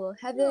 No,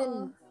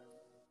 Heaven.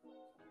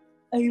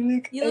 yeah. You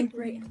look ugly.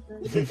 great.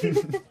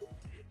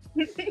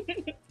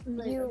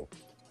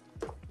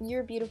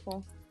 You're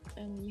beautiful,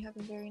 and you have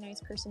a very nice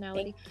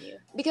personality. Thank you.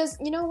 Because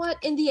you know what?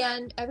 In the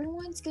end,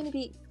 everyone's gonna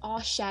be all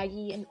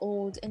shaggy and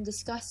old and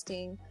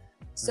disgusting.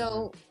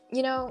 So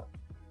you know,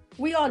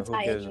 We all So who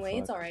die gives a anyway.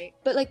 It's fuck? alright.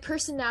 but like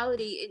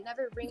personality, it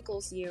never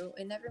wrinkles you.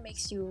 It never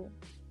makes you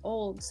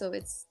old. So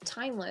it's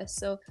timeless.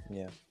 So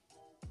Yeah.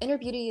 inner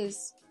beauty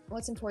is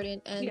what's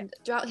important, and Yeah.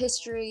 throughout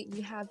history,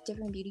 you have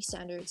different beauty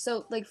standards.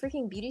 So like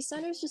freaking beauty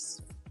standards,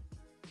 just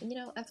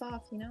f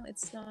off.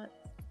 It's not.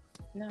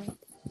 No.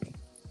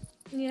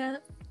 Yeah.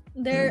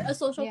 They're a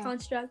social Yeah.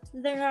 construct.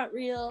 They're not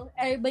real.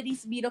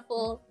 Everybody's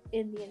beautiful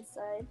in the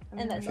inside.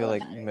 And I that's feel all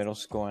like that matters. middle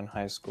school and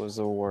high school is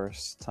the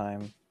worst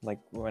time. Like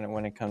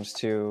when it comes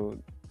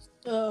to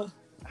Ugh.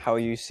 how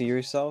you see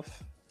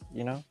yourself,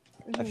 you know?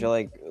 I feel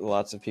like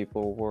lots of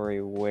people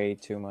worry way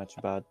too much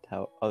about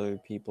how other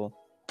people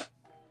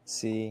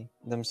see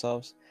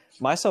themselves.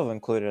 Myself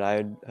included,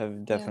 I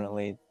have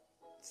definitely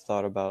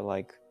thought about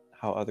like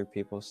how other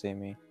people see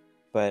me.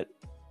 But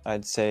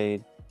I'd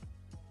say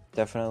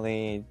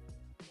definitely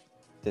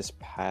this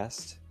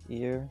past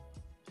year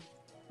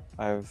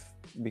I've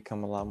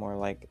become a lot more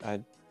like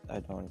I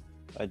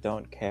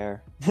don't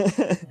care.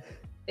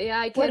 Yeah,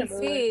 I What can a mood.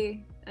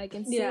 see. I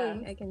can see. Yeah.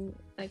 I can.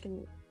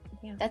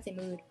 Yeah. That's a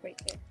mood right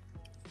there.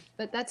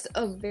 But that's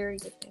a very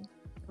good thing,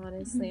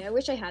 honestly. I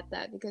wish I had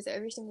that because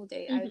every single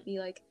day I would be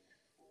like,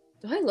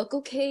 do I look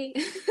okay?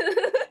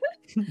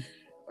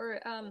 Or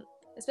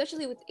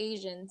especially with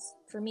Asians,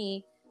 for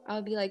me, I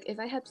would be like, if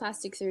I had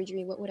plastic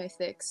surgery, what would I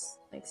fix?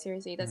 Like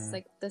seriously, that's Mhm.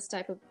 like this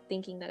type of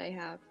thinking that I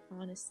have,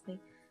 honestly.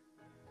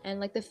 And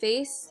like the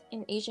face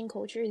in Asian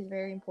culture is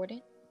very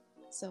important.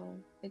 So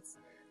it's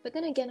but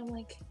then again I'm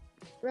like,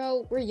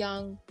 bro, we're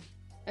young.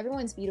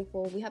 Everyone's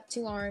beautiful. We have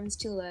 2 arms,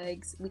 2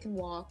 legs. We can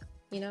walk,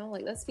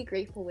 like let's be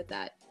grateful with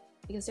that.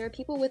 Because there are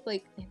people with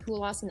like who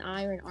lost an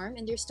eye or an arm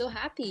and they're still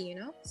happy,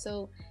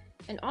 So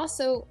and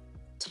also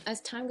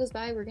as time goes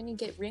by, we're gonna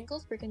get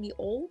wrinkles, we're gonna be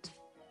old,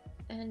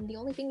 and the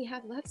only thing we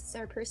have left is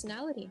our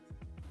personality.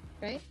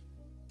 Right?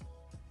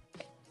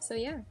 So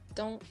yeah,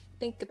 don't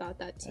think about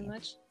that too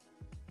much.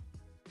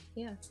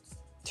 Yeah.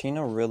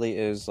 Tina really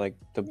is like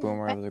the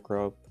boomer of the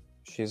group.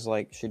 She's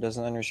like she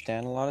doesn't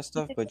understand a lot of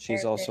stuff, but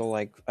she's also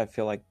like I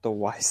feel like the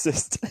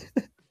wisest.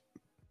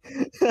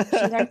 She's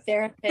our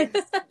therapist.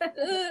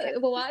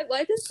 Well,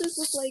 why does this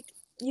look like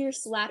you're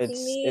slapping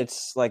me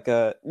It's like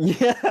a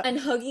yeah. and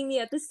hugging me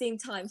at the same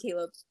time,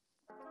 Caleb?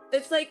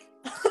 It's like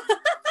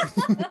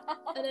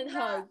and then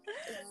hug.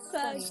 It's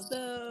funny. Facts,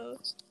 though.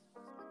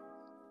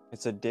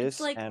 It's a diss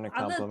It's like, and a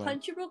I'm gonna compliment.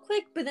 punch you real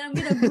quick, but then I'm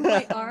gonna move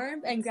my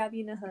arm and grab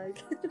you in a hug.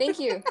 Thank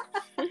you.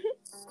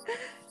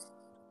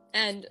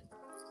 And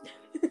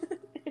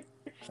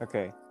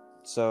Okay,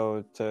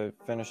 so to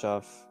finish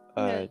off,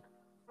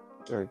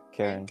 or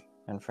Karen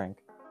and Frank.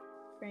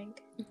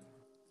 Frank.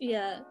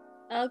 Yeah,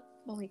 I'll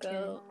Oh my god.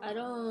 So I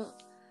don't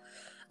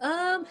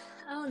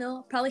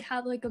know. Probably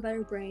have like a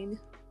better brain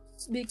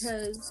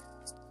because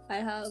I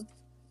have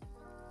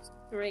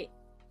great.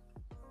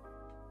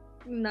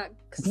 Not.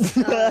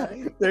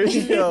 There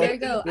you go. There you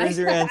go. There's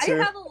your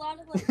answer. I have a lot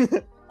of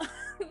like.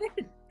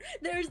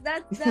 There's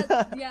that.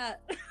 Yeah.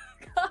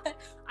 God,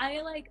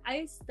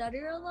 I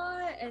stutter a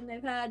lot, and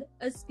I've had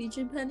a speech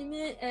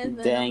impediment, and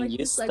then Dang, I'm like you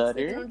dyslexic,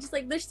 stutter? and I'm just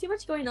like, there's too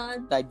much going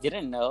on. I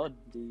didn't know,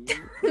 dude.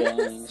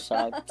 Dang,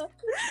 shocked.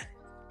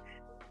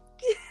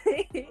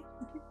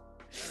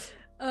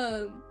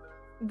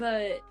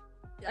 But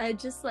I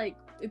just like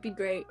it'd be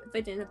great if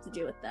I didn't have to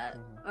deal with that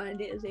on a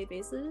day-to-day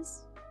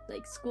basis.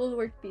 Like school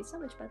work would be so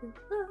much better.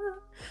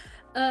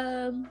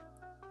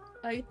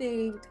 I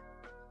think,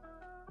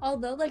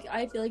 although like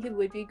I feel like it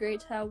would be great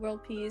to have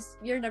world peace,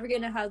 you're never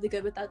gonna have the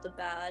good without the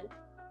bad.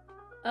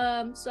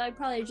 So I'd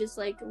probably just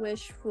like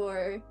wish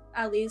for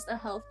at least a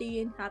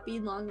healthy and happy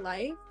long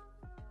life,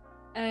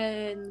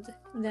 and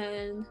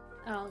then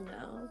I don't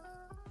know,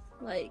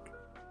 like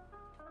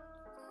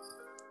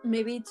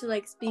maybe to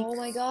like speak Oh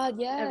my god,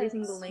 yes. every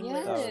single language.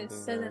 Yes.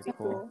 So that'd be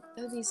cool.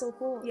 That would be so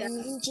cool. Yeah. And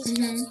you can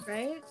just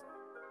Right?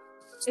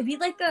 It'd be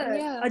like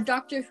a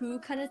Doctor Who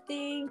kind of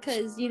thing,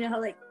 because you know how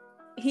like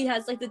he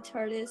has like the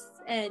TARDIS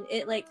and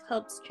it like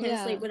helps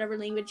translate whatever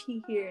language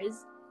he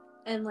hears,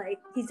 and like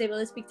he's able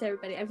to speak to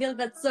everybody. I feel like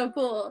that's so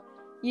cool.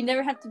 You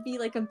never have to be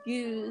like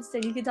abused,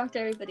 and you can talk to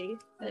everybody.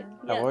 Like,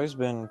 I've always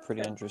been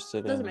pretty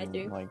interested Those are my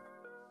three. in like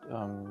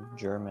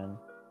German.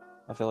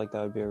 I feel like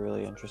that would be a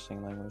really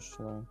interesting language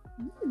to learn.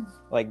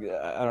 Like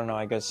I don't know,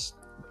 I guess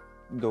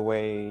the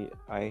way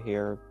I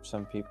hear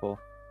some people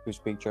who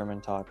speak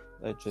German talk,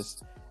 it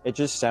just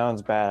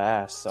sounds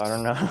badass. So I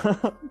don't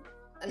know.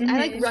 I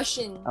like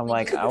Russian. I'm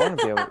like, I want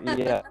to be able.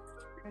 Yeah.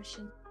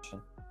 Russian.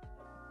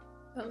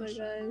 Oh my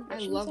god. I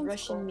love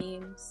Russian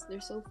memes.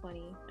 They're so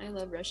funny. I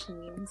love Russian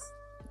memes.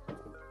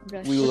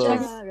 We love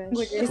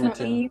Russian.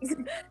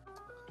 Putin.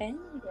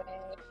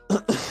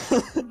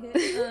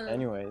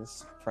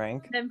 Anyways,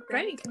 Frank. And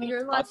Frank,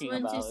 you're the last talking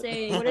one to about?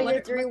 say. What are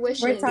your three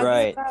wishes?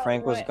 Right,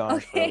 Frank was gone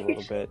for a Okay.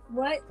 little bit,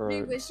 What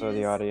three wishes so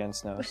the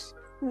audience knows.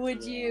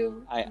 would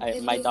you?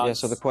 My dogs. Yeah.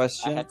 So the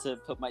question. I had to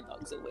put my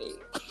dogs away.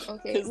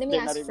 Okay, 'Cause let me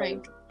they're ask not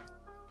Frank.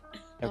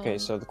 Okay,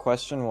 so the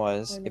question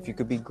was, if you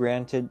could be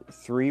granted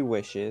 3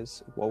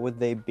 wishes, what would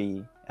they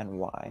be and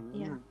why?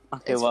 Yeah.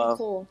 Okay, It's well, really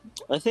cool.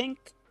 I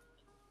think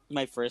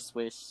my first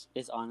wish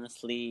is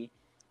honestly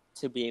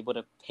to be able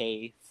to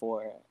pay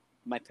for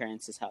my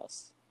parents'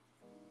 house,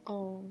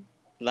 Oh,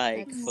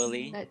 like that's-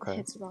 fully, That Okay.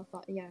 hits rock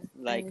bottom. Yeah. I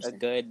like a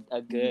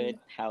understand. good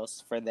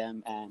house for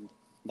them and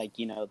like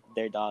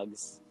their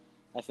dogs.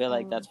 I feel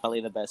like Oh. that's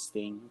probably the best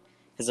thing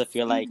because I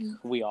feel like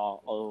we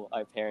all owe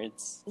our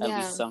parents at Yeah.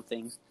 least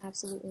something.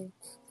 Absolutely.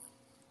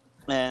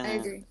 And I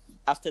agree.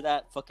 after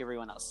that, fuck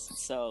everyone else.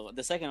 So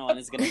the second one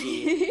is gonna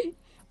be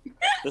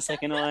the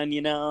second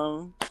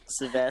one.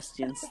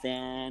 Sebastian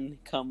Stan,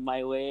 come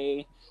my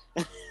way.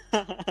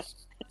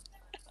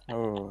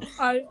 Oh,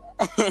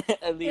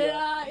 Alina.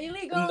 Yeah,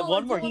 illegal.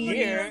 One more Illegal.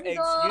 year,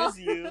 excuse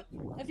you.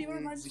 A few more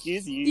months.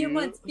 Excuse you. Few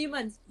months.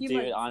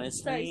 Dude,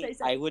 honestly,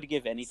 Sorry. I would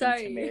give anything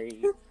Sorry. to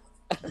marry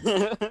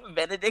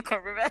Benedict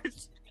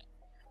Cumberbatch.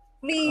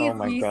 Please Oh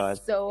my be God.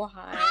 so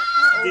high.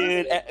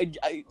 Dude,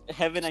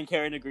 Heaven and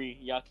Karen agree.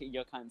 Y'all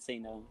can't say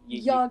no.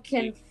 Y'all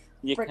can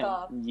you frick can,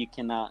 off. You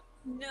cannot.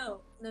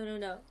 No.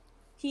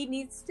 He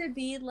needs to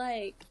be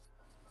like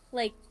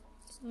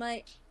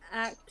my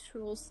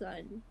actual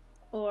son,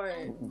 or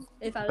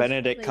if I was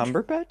Benedict like,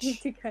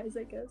 Cumberbatch? to guys,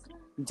 I guess.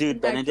 Dude,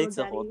 Actual Benedict's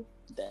a daddy. whole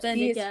dad. Ben-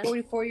 He is Yeah.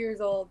 44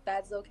 years old.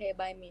 That's okay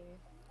by me.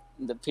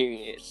 The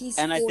period. He's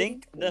And I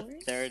think the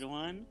 44? third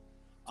one,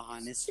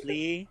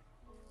 honestly,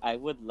 I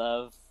would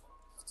love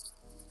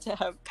to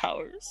have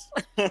powers.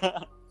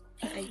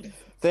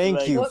 Thank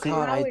Like- you, What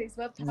God. I powers?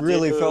 What powers?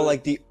 really Dude, felt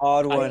like the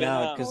odd I one know.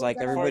 out because like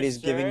For everybody's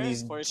giving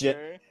these. for Jet.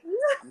 sure.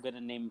 I'm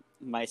gonna name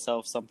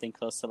myself something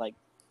close to like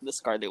the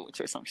Scarlet Witch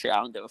or some shit. I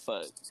don't give a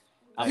fuck.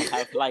 I'm gonna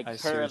have like I her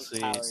seriously-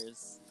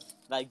 powers.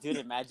 Like, dude,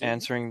 imagine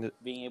Answering the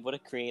being able to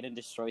create and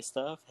destroy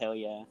stuff. Hell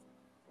yeah.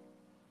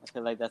 I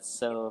feel like that's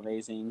so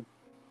amazing.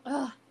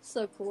 Ah,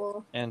 so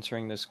cool.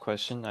 answering this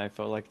question, I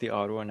felt like the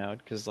odd one out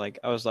because like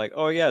I was like,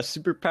 oh yeah,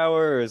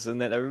 superpowers, and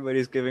then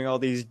everybody's giving all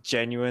these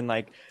genuine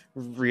like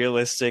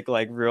realistic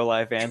like real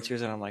life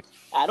answers, and I'm like,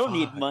 I don't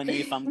need Fuck. money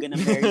if I'm gonna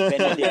marry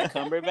Benedict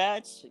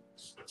Cumberbatch.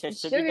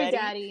 Sugar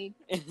daddy.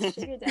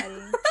 Sugar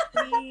daddy.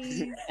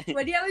 Please.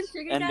 When you have a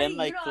sugar And daddy, then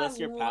like you don't plus have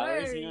your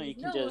powers, worries. you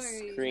can No just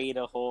worries. create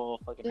a whole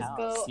fucking Just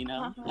house,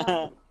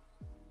 go,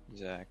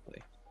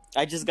 exactly.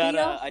 I just Be a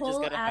gotta have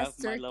whole-ass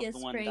my loved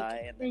circus, one Frank,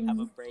 die and then and have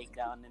a you-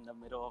 breakdown in the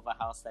middle of a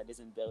house that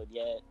isn't built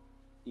yet.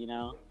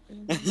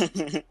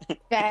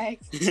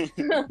 Facts.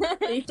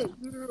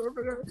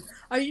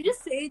 Are you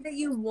just saying that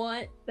you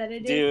want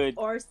Benedict Dude,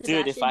 or Sebastian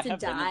Dude, if I to have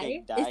die?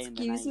 Benedict die and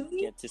then Excuse I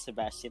me? get to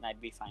Sebastian,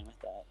 I'd be fine with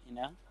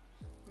that,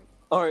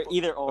 Or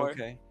either or.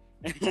 Okay,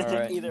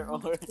 Alright. Either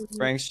or.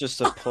 Frank's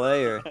just a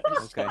player.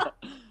 Okay,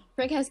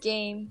 Frank has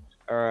game.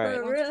 all right.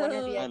 For Wants one or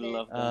real. the I other.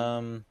 love that.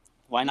 Um,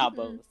 Why not Mhm.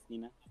 both,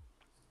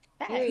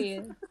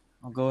 Period.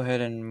 I'll go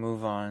ahead and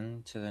move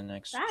on to the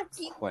next Facts.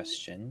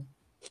 question.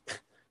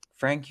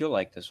 Frank, you'll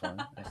like this one,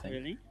 I think.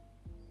 Really?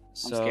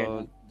 scared So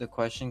now. the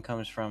question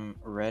comes from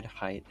Red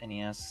Height, and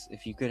he asks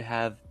if you could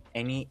have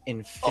any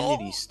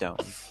Infinity Stone,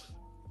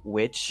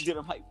 which Dude,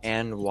 I'm hyped.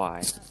 and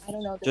why. I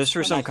don't know. This Just for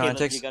one. some Caleb, you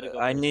context, gotta go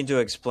I first. need to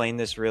explain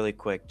this really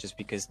quick, just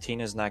because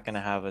Tina's not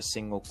gonna have a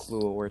single clue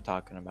what we're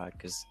talking about,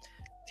 because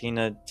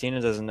Tina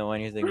doesn't know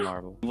anything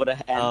Marvel. Would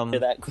have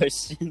answered that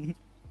question.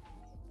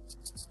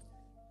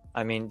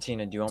 I mean,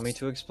 Tina, do you want me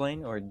to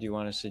explain, or do you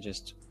want us to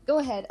just? Go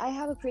ahead. I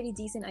have a pretty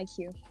decent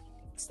IQ.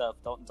 Stuff.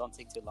 Don't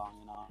take too long,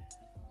 you know.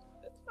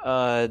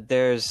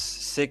 There's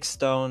 6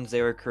 stones.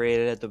 They were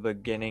created at the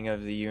beginning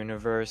of the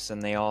universe, and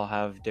they all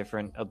have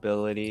different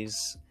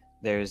abilities.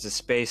 There's the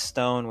Space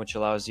Stone, which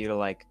allows you to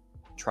like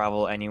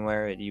travel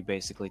anywhere. You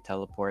basically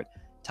teleport.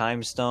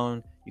 Time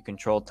Stone, you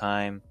control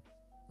time.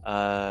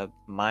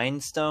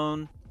 Mind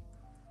Stone,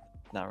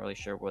 not really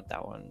sure what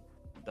that one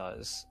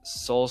does.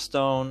 Soul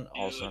Stone,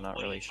 also not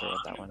really sure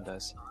what that one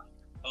does.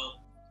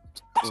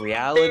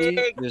 Reality,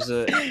 there's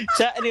a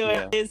Chat,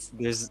 anyways.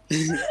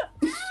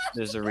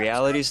 there's a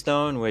Reality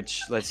Stone,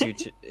 which lets you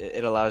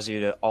it allows you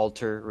to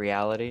alter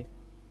reality,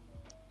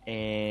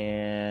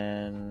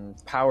 and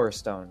Power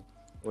Stone,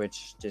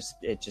 which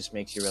just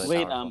makes you really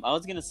Wait, powerful. I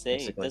was gonna say,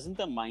 basically. doesn't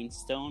the Mind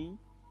Stone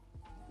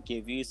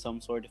give you some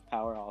sort of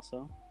power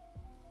also?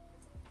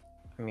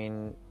 I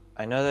mean,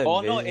 I know that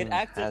Oh no, Vision it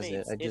has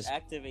activates. it. It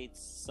activates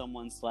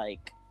someone's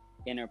like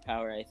inner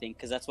power, I think,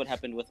 because that's what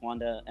happened with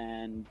Wanda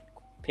and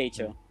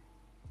Pecho.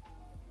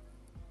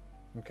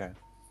 Okay.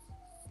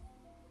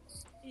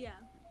 Yeah.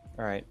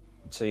 All right.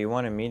 So you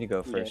wanted me to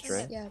go first, Yes.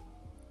 right? Yeah.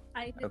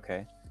 I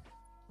Okay.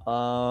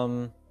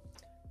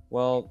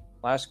 Well,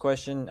 last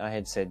question, I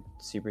had said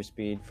super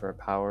speed for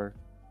power,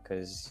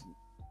 because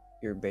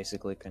you're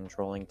basically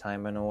controlling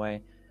time in a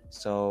way.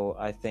 So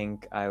I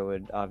think I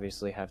would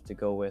obviously have to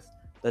go with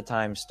the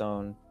Time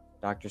Stone,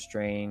 Doctor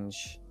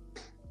Strange,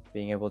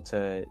 being able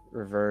to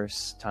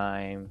reverse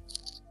time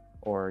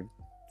or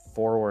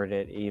forward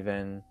it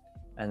even.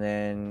 And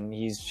then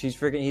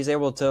he's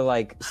able to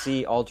like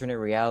see alternate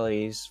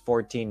realities,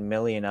 14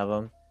 million of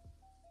them.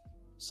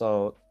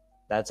 So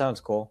that sounds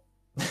cool.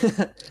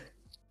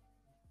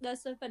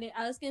 That's so funny.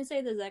 I was gonna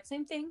say the exact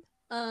same thing.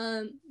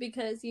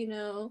 Because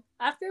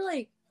after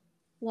like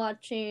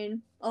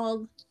watching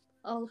all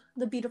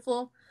the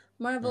beautiful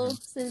Marvel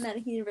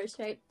Cinematic Universe,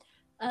 right?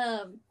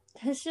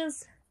 It's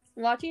just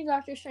watching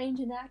Doctor Strange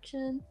in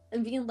action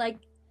and being like,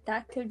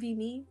 that could be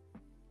me.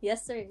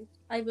 Yes, sir.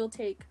 I will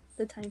take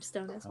the Time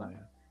Stone as well. Oh,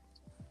 yeah.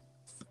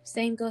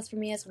 Same goes for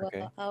me as well.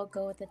 Okay. I'll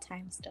go with the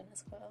Time Stone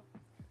as well.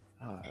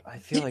 I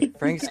feel like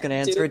Frank's gonna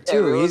answer Dude, it too.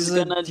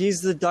 everyone's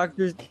He's the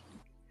doctor.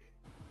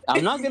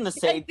 I'm not gonna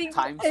say I think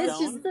Time It's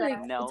Stone. just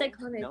like No, it's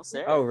iconic. no,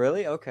 sir. Oh,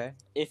 really? Okay.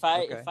 If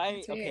I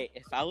Okay.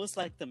 if I was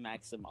like the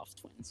Maximoff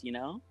twins,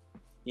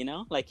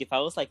 like if I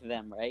was like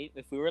them, right?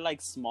 If we were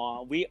like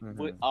small, we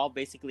all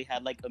basically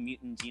had like a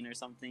mutant gene or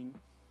something,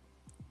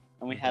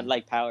 and we had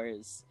like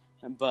powers,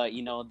 but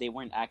they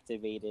weren't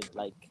activated.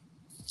 Like,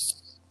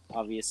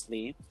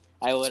 obviously,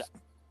 I would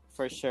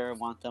for sure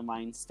want the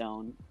Mind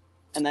Stone,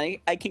 and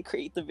I can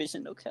create the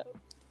Vision no cap.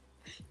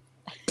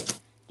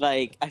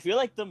 Like, I feel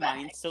like the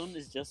Mind Stone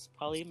is just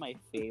probably my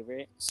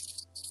favorite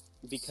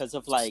because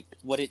of like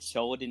what it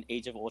showed in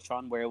Age of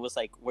Ultron, where it was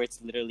like where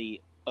it's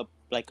literally a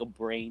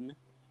brain.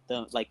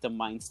 The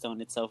Mind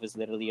Stone itself is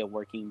literally a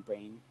working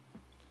brain.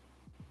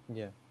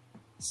 Yeah.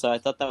 So I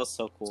thought that was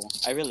so cool.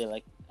 I really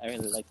like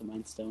the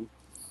Mind Stone.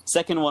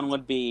 Second one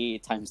would be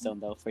Time Stone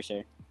though, for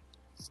sure.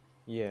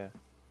 Yeah.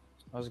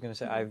 I was gonna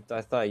say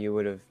I thought you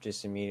would have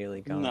just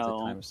immediately gone with the No.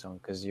 Time Stone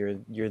because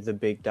you're the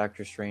big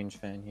Doctor Strange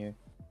fan here.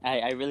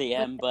 I really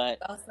am, but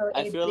Also,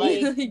 I a feel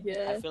big- like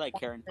Yeah. I feel like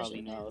Karen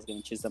probably knew I was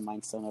gonna choose the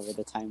Mind Stone over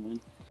the Time one.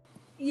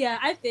 Yeah,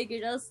 I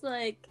figured. I was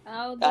like,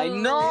 I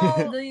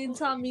know! The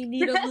Tommy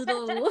need a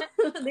little,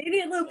 they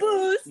need a little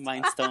boost.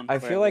 Mind Stone. I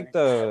feel like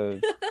forever.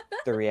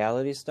 the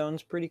Reality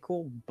Stone's pretty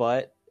cool,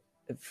 but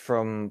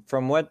from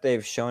what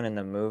they've shown in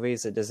the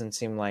movies, it doesn't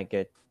seem like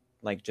it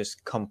like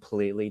just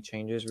completely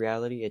changes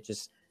reality. It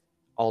just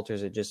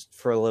alters it just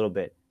for a little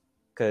bit.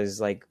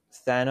 Because like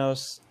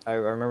Thanos, I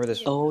remember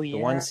this Oh, the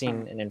one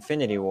scene in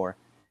Infinity War.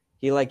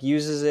 He like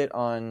uses it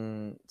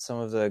on some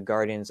of the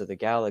Guardians of the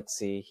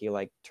Galaxy. He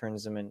like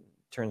turns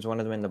one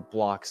of them into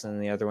blocks and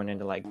the other one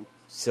into like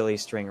silly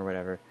string or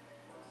whatever.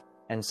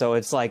 And so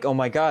it's like, oh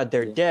my god,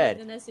 they're Yeah. dead.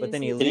 And as soon But as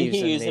then he he- Didn't leaves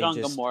he and use they it on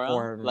just Gamora,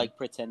 form... like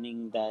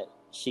pretending that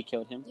she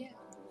killed him? Yeah.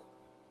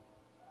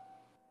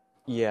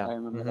 yeah. I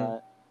remember mhm.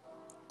 that.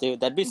 Dude,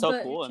 that'd be so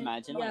But- cool.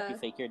 Imagine like yeah. you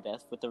fake your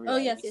death with the Oh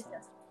reality. yes, yes, stone.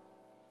 yes.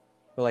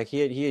 But like he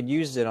had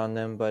used it on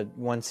them, but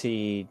once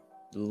he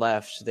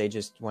left, they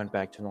just went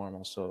back to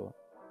normal. So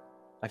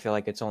I feel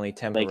like it's only Like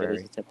it temporary.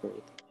 is a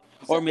temporary.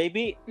 Or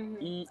maybe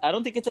Mhm. I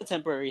don't think it's a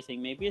temporary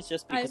thing. Maybe it's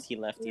just because he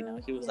left. feel-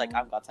 He was like, yeah.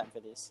 I've got time for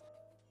this.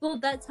 Well,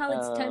 that's how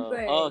it's Oh,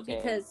 temporary okay.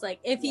 because like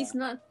if he's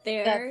not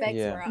The there effects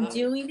Yeah. were on.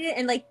 doing it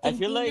and like I thinking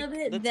feel like of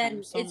it, the then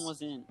Time Stone it's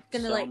wasn't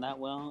gonna, shown like, that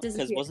well because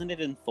disappear. wasn't it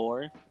in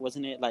Thor?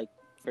 Wasn't it like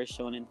first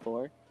shown in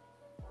Thor?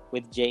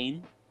 with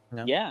Jane.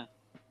 No? Yeah.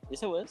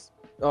 Yes, it was.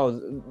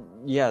 Oh,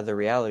 yeah, the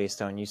reality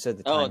stone. You said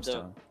the time the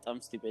stone.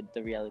 I'm stupid.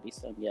 The reality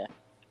stone. Yeah.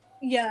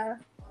 Yeah.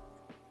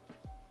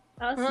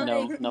 I was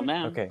No, like, no,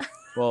 ma'am. Okay.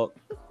 Well,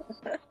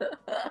 I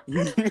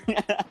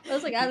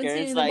was like, I haven't seen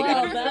it Karen's in a like, while, I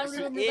don't but know I who she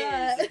remember is.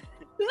 that.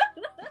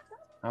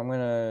 I'm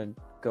gonna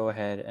go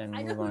ahead and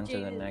I know move who on to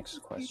Jade the is.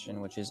 next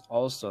question, which is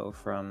also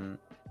from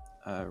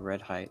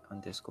Red Height on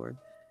Discord.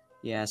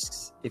 He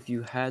asks, if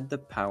you had the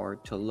power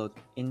to look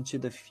into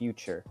the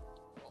future,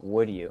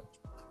 would you?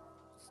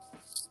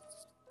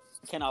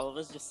 Can all of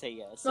us just say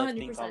yes? I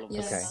think 100% all of us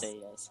yes. say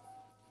yes.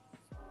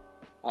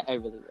 I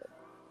really would.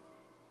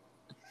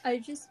 I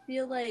just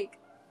feel like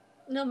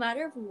no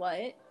matter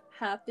what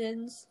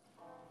happens,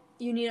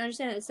 you need to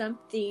understand that some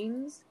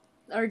things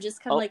are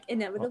just kind of like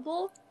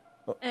inevitable.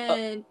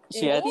 And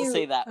She had to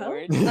say that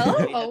word. We had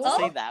to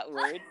say that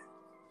word.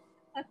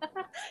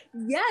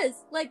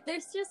 Yes, like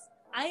there's just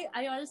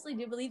I honestly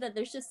do believe that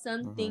there's just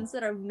some things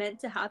that are meant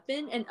to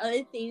happen and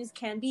other things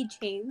can be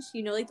changed,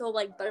 you know, like the whole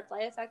like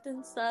butterfly effect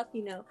and stuff,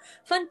 you know,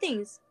 fun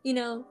things, you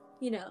know,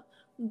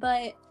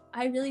 but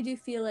I really do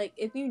feel like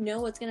if you know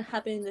what's going to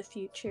happen in the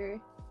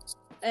future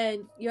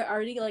and you're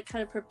already like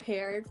kind of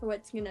prepared for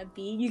what's going to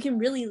be, you can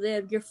really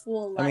live your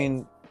full life. I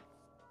mean,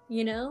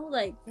 you know,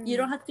 like you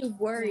don't have to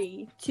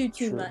worry too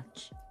True.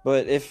 much.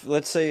 but if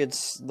let's say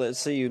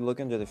you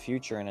look into the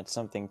future and it's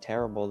something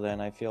terrible,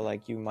 then I feel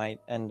like you might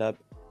end up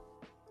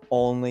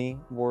only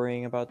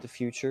worrying about the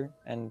future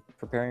and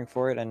preparing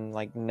for it and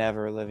like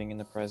never living in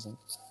the present.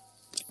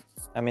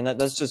 I mean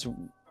that's just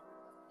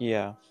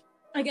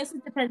I guess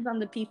it depends on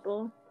the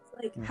people.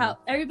 Like how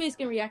everybody's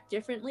gonna react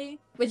differently,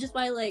 which is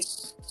why like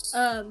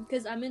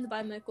because I'm in the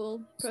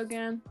biomedical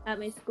program at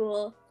my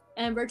school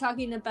and we're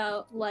talking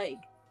about like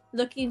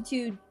looking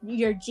into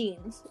your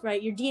genes,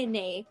 right, your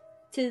DNA,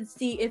 to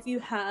see if you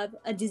have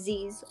a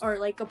disease or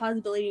like a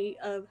possibility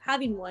of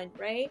having one,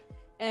 right?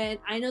 And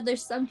I know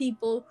there's some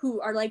people who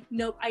are like,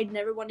 nope, I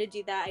never want to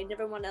do that, I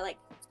never want to like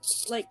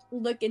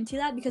look into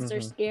that because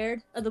they're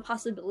scared of the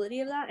possibility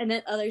of that, and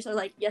then others are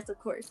like, yes, of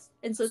course.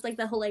 And so it's like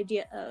the whole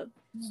idea of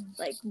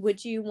like,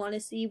 would you want to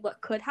see what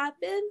could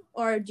happen,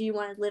 or do you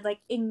want to live like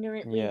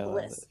ignorantly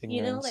bliss,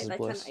 you know, like that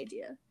kind of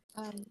idea.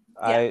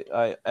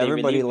 I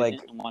everybody they really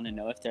like wouldn't want to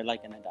know if they're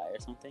like gonna die or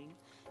something.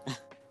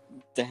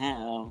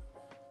 Damn.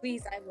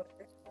 Please, I would.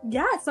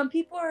 Yeah, some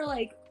people are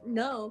like,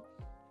 no,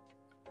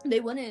 they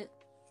wouldn't.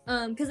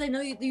 Because I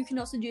know you can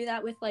also do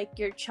that with like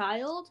your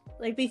child.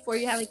 Like before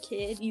you have a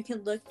kid, you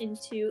can look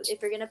into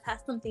if you're gonna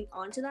pass something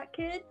on to that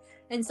kid.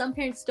 And some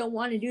parents don't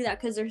want to do that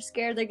because they're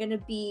scared they're gonna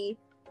be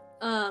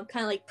kind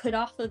of like put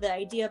off of the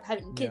idea of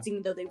having kids,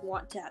 even though they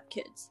want to have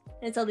kids.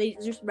 And so they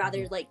just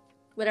rather like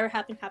whatever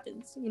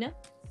happens, you know.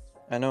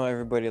 I know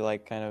everybody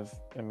like kind of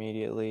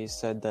immediately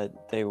said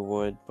that they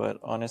would, but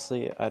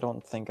honestly, I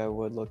don't think I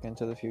would look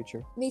into the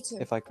future. Me too.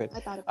 If I could. I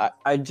thought about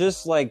I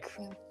just like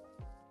Yeah.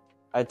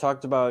 I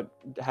talked about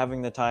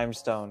having the time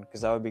stone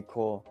because that would be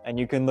cool, and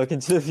you can look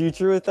into the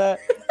future with that.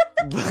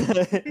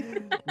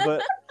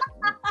 but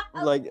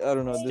like I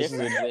don't know, It's this is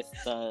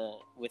different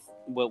with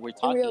what we're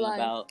talking life,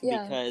 about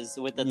yeah. because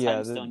with the Yeah,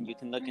 time stone you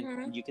can look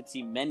in, you could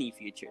see many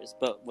futures,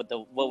 but with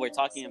what we're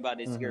talking about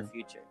is your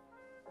future.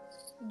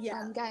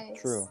 Yeah, guys.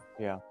 true.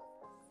 Yeah.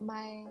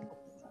 My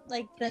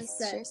like the Can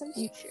I share set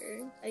something?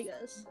 future, I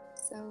guess.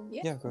 so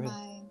Yeah, go ahead.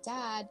 my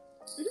dad.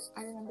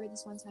 I remember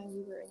this one time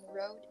we were in the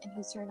road and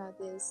he turned on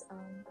this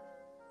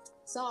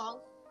song.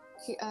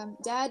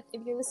 Dad,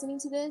 if you're listening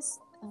to this,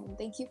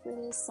 thank you for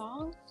this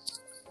song.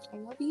 I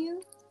love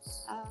you.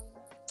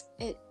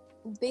 It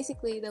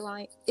basically the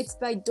line. It's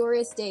by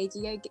Doris Day. Do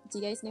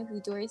you guys know who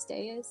Doris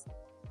Day is?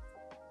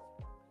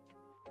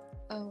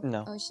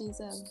 No. Oh, she's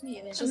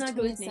Yeah, she's I'm not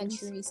good 20th with names.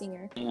 century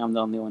singer. I think I'm the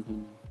only one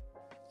who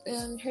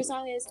knew. Her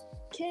song is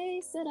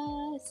Que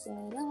sera,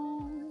 sera,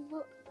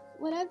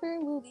 whatever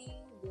will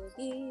be, will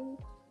be.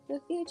 The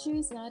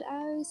future's not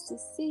ours to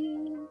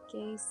see.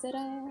 Que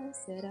sera,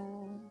 sera,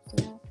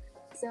 sera.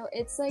 So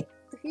it's like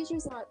the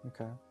future's not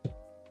Okay.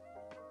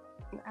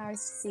 ours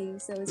to see.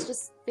 So it's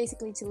just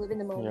basically to live in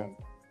the moment.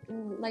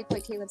 Like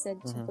what Caleb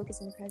said, to focus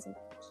on the present.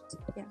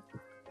 Yeah.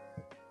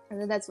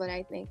 And that's what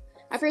I think.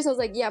 At first I was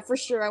like, yeah, for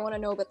sure, I want to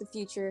know about the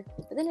future.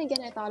 But then again,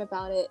 I thought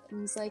about it,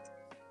 and it's like,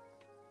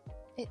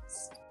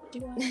 it's...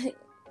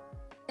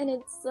 and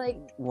it's like...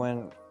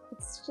 When...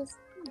 It's just,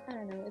 I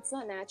don't know, it's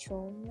not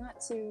natural.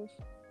 Not to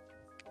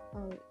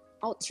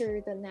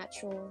alter the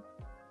natural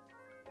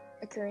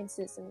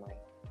occurrences in life.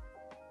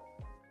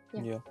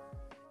 Yeah.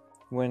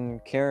 When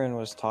Karen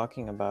was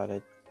talking about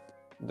it,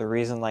 the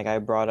reason like I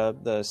brought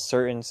up the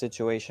certain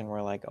situation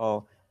where like,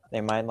 oh,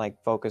 they might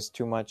like focus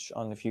too much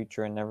on the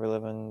future and never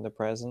live in the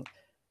present.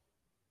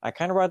 I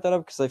kind of brought that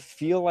up because I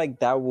feel like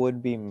that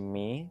would be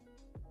me.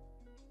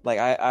 Like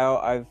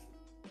I've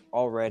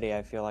already,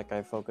 I feel like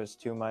I focus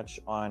too much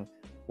on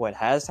what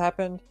has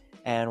happened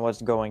and what's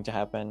going to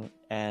happen,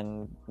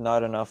 and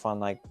not enough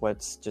on like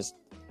what's just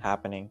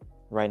happening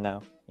right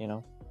now, you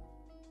know?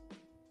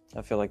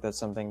 I feel like that's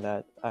something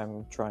that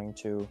I'm trying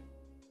to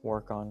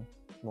work on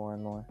more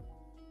and more.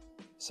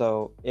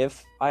 So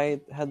if I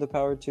had the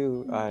power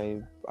to,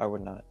 I would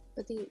not.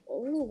 But the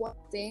only one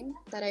thing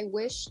that I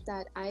wish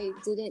that I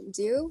didn't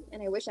do,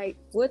 and I wish I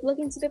would look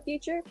into the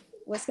future,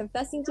 was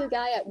confessing to a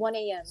guy at 1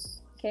 a.m.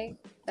 Okay?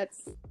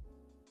 That's...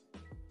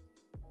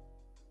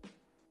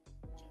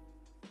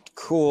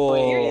 Cool.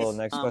 Wait,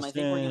 Next I think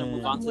we're gonna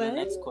move on to the What?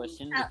 next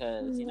question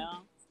because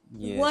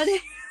Yes. What?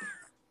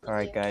 All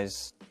right,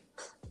 guys.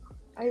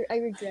 I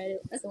regret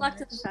it. Let's so lock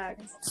to much. the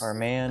facts. Our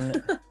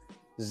man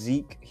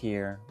Zeke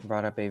here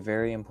brought up a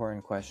very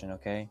important question.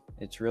 Okay,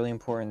 it's really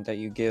important that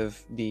you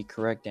give the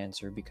correct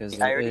answer because I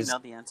there already is know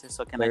the answer,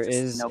 so can I there just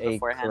is know a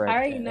beforehand? correct. I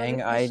already know hang,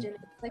 the I- question.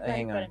 It's like right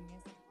hang in front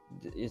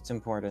on. of me. It's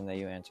important that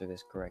you answer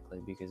this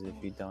correctly because if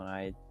you don't,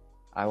 I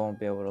won't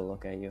be able to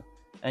look at you.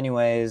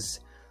 Anyways,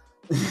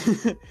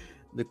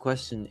 the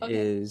question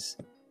Okay.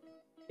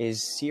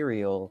 is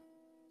cereal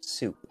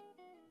soup?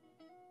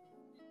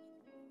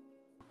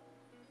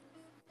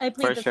 I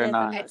For played the sure fifth.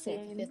 not. I'm I not take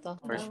saying. the fifth off.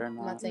 For No, sure I'm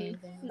not. not saying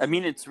anything. I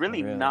mean, it's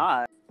really Really?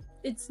 not.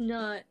 It's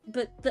not,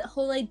 but the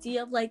whole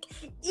idea of like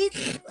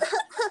it's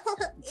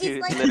Dude,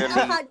 it's like literally, a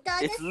hot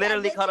dog. it's a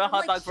literally sandwich, called a and I'm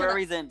hot like, dog for shut a up.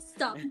 reason.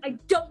 Stop! I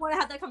don't want to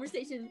have that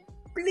conversation.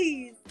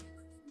 Please.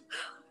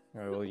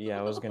 All right, well, yeah,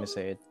 I was gonna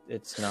say it.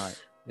 It's not.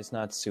 It's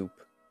not soup.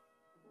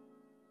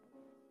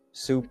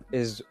 Soup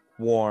is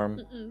warm,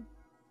 Mm-mm.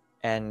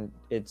 and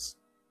it's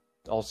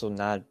also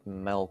not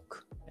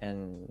milk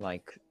and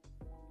like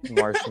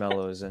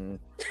marshmallows and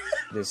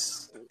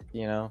this.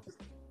 You know,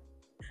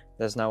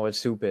 that's not what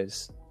soup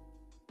is.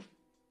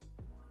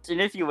 And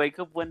if you wake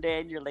up one day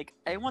and you're like,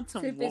 I want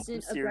some Soup warm isn't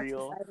a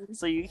cereal, breakfast item.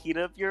 so you heat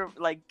up your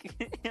like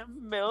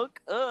milk.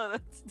 Ugh,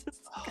 that's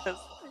disgusting.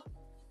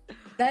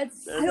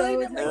 That's I don't so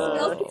even like Uh,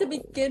 milk to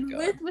begin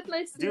God. with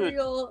my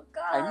cereal.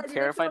 God, I'm it makes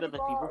terrified me of the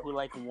wanna people barf. who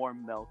like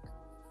warm milk.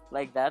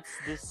 Like that's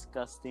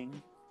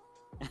disgusting.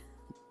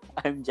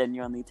 I'm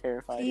genuinely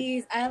terrified.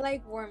 Please, I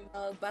like warm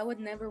milk, but I would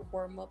never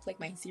warm up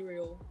like my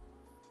cereal.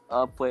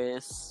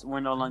 Pues, we're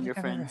no I don't longer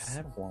think I've ever friends.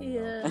 had warm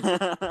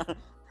milk.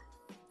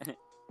 Yeah.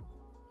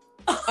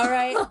 All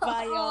right,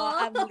 bye, y'all.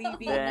 I'm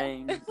leaving.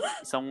 Dang.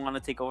 Someone want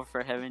to take over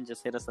for heaven?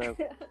 Just hit us up.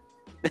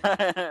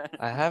 I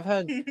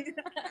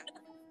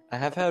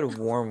have had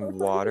warm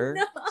water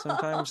No.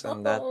 sometimes,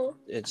 and that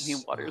it's I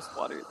mean, water's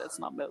water. That's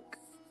not milk.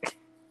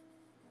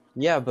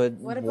 yeah, but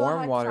What about warm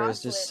hot water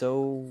is just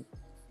chocolate?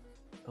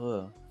 so.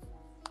 Ugh.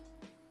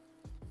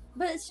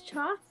 But it's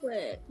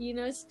chocolate. You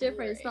know, it's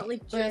different. It's not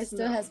like But it just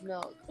still milk. has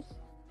milk.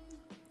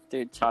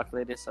 Dude,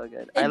 chocolate is so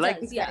good. It I like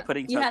does, yeah.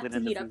 putting You have chocolate to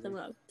in the heat up the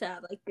freezer. milk to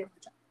have like good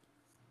chocolate.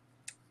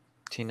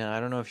 Tina, I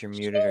don't know if you're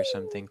muted or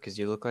something because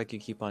you look like you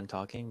keep on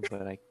talking,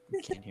 but I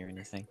can't hear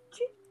anything.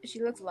 She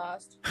looks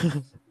lost.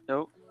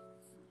 Nope.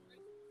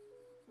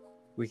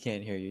 We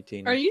can't hear you,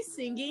 Tina. Are you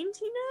singing,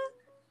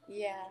 Tina?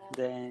 Yeah.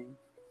 Dang.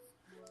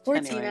 Poor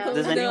Anyway, Tina.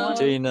 does No. anyone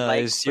Tina,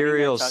 like is putting their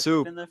cereal chocolate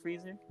soup? in the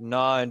freezer?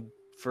 Nod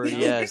for No?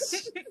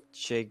 yes.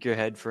 Shake your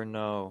head for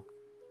no.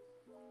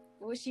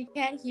 Well, she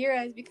can't hear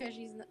us because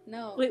she's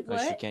no. Wait, Oh,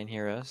 she what? can't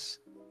hear us?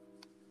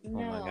 No.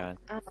 Oh my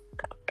god.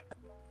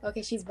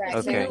 Okay, she's back.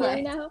 Okay. Can you hear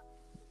me now?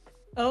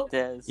 Oh,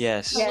 Yes.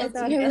 Yes. Yeah,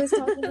 Hello, Tina was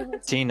talking the whole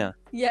time. Tina.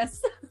 yes.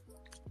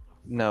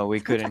 No, we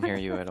couldn't hear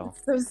you at all.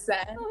 So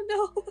sad. Oh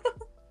no.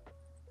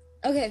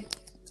 Okay,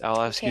 I'll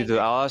ask you Okay,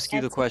 the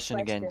answer the question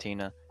again, question.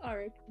 Tina. All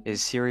right.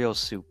 Is cereal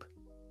soup?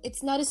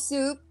 it's not a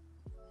soup.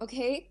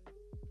 Okay,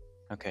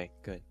 Okay,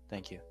 good.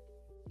 Thank you.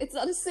 it's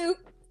not a soup.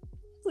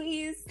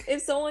 Please,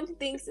 if someone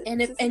thinks, And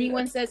if it's a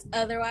anyone soup, says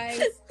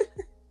otherwise,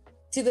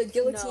 to the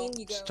guillotine, No.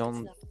 you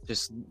go.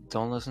 Just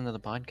don't listen to the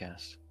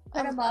podcast.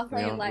 cut them off We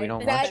my don't- we life. don't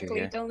want you Exactly.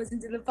 here. Don't listen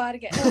to the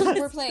podcast.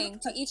 We're playing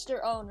to each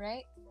their own,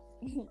 right?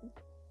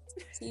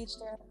 To each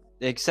their own.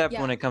 Except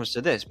Yeah. when it comes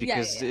to this,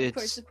 because yeah,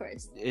 it's of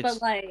course. it's-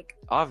 But like,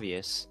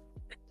 obvious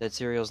that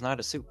cereal's not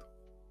a soup.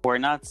 We're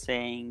not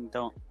saying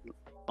don't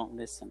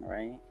listen,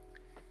 right?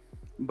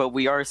 But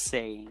we are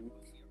saying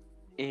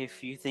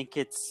if you think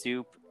it's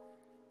soup,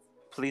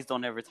 please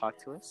don't ever talk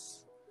to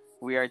us.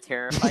 We are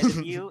terrified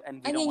of you,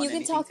 and we I don't mean, want you can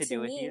anything talk to to do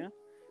with me. you. You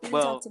can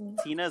Well, talk to me.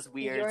 Tina's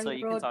weird, You're so in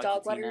you the can road, talk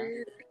dog to Tina.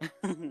 water.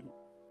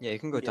 Yeah, you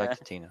can go Yeah. talk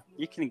to Tina.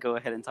 You can go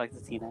ahead and talk to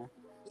Tina.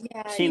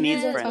 Yeah, She you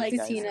needs can friends, talk to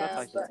guys. Go Tina,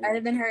 talk to but Tina.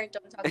 other than her,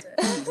 don't talk to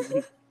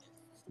her.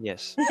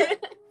 Yes. Why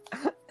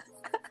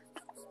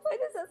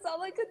does that sound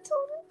like a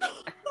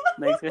total?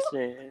 Next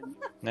question.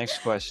 Next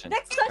question.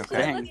 next question.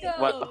 Okay. Dang. Let's go.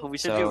 What, we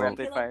should do So-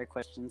 rapid fire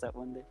questions at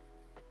one day.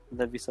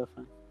 That'd be so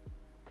fun.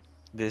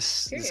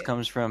 This Period.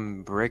 comes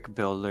from Brick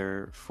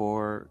Builder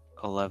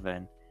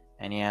 411,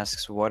 and he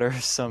asks, "What are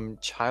some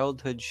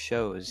childhood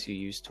shows you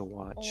used to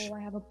watch?" Oh, I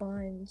have a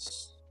bunch.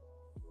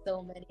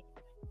 So many.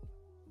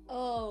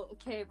 Oh,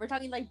 okay. We're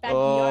talking like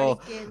Oh,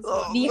 backyardigans.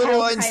 oh, The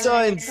Little House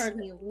Einsteins.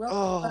 Charlie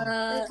Oh.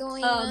 We're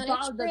going on a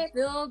Bob the trip.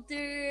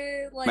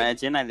 Builder, like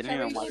Imagine I didn't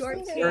Cherry even watch this.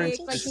 Shortcake,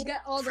 like Just you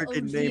get all the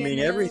freaking OG naming in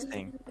them.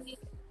 everything.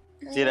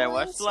 Dude, I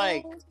watched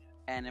like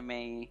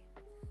anime,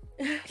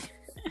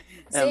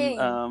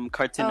 Same.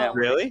 Cartoon Oh. Network.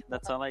 Really?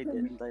 That's all I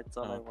did. That's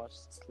all I Oh. watched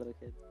as a little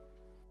kid.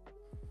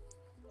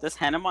 Does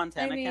Hannah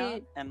Montana I mean,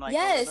 count? And like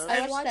yes, all of I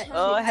those? watched that. that.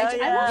 Oh hell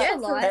yeah! I watched Yes,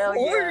 a lot. Hell Of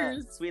yeah!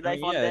 course. Sweet Life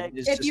on yeah, Deck.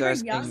 it's If just you were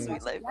asking young,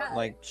 Sweet Life on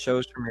like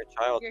shows from your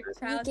childhood. Your You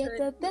get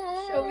childhood. the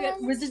Oh, yeah,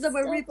 best Wizards of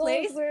Waverly of both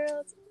Place.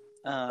 worlds.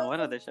 What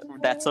other show?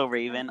 That's So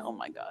Raven. Oh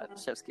my god,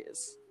 Chef's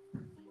Kiss.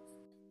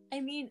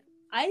 I mean,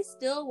 I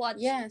still watch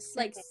Yes.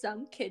 like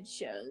some kids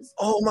shows.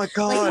 Oh my Like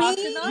god!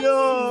 Octonauts.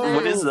 Yo!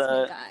 What is That's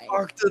that? my guy.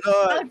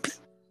 Octonauts!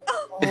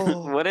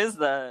 Oh. What is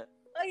that?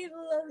 I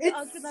love It's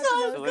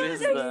Octonauts. so What is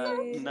good.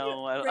 that?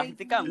 No, I Frank,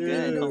 think I'm we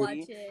good, need to Dude. watch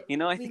homie. it. You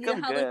know, I We think need to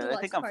I'm have, like, good. a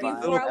I think watch I'm party. fine.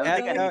 Little I don't cat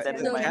think I guy, need that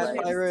in so my cat good.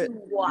 life. pirate.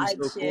 Watch He's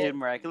so cool. it. Dude,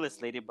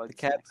 Miraculous Ladybug. The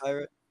cat smacks.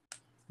 pirate.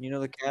 You know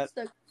the cat?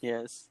 So,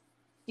 Yes.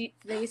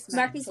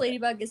 Marcus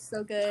Ladybug is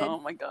so good. Oh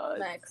my god.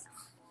 Max.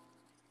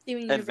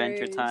 Steven Adventure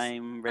Universe.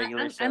 Time,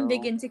 regular show. I'm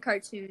big into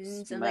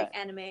cartoons and like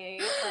Smack. anime.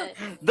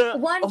 But The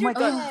Wonder oh my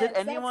god! Pets, Did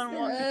that's anyone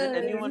watch? good.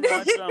 Did anyone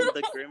watch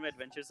the Grim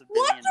Adventures of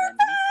Billy and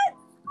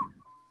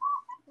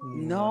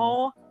Mandy?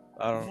 No.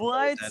 I don't know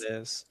What? what that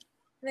is.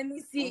 Let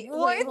me see.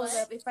 What? Wait, hold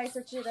up. If I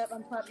search it up,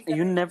 I'm probably gonna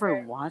You never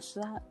remember. watched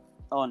that?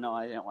 Oh no,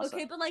 I didn't watch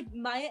okay, that. but like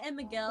Maya and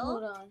Miguel.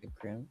 Hold on. The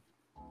Grim?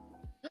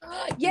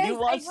 Yes, You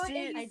watched I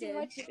it? I did.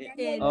 Watched it.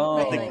 In, Oh.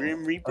 With the like,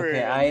 Grim Reaper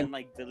Okay, and then,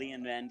 like Billy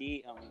and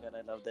Mandy. Oh my god,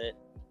 I loved it.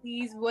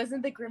 Please,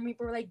 wasn't the Grim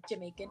Reaper like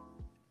Jamaican?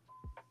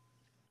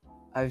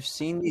 I've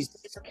seen these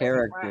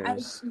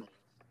characters.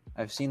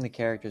 I've seen the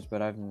characters,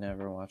 but I've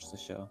never watched the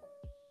show.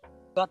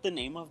 Got the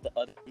name of the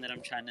other one that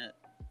I'm trying to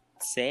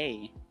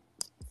say.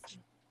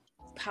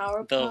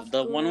 Powerpuff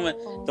The one with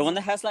Girls. the one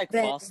that has like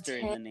Ben Foster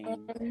in the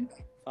name. 10.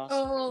 Foster.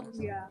 Oh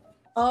yeah.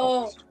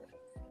 Oh,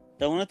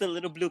 The one with the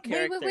little blue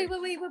character.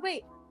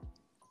 Wait.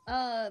 oh,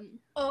 I.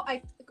 Oh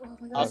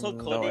my god. Also, I have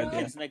no Coding idea.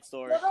 Kids Next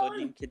Door.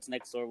 Coding Kids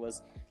Next Door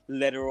was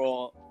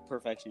literal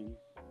perfection.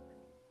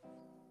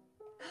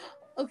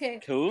 Okay.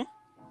 Who?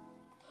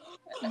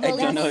 I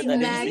Molly don't know what that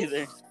Max. is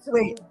either. So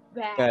Wait.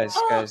 bad.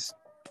 Guys,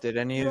 did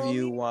any of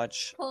you Holy-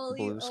 watch Holy,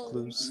 Blue's oh,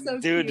 Clues? So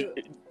Dude,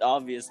 cute.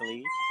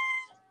 obviously.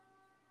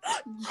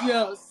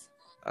 Yes.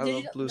 I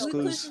love Blue's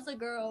Clues. is a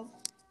girl.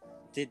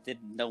 Did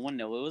no one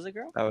know it was a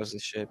girl? That was the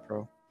shit,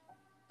 bro.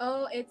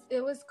 Oh, it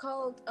was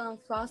called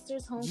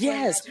Foster's Home. for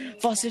Yes, Imaginary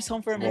Foster's Friends.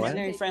 Home for What?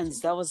 Imaginary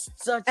Friends. That was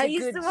such I a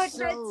used good to watch show.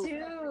 that Oh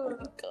too.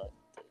 my god.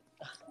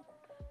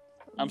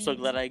 I'm so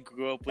glad I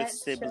grew up with That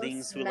show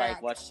siblings who like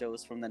smacked. watched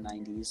shows from the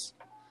 90s.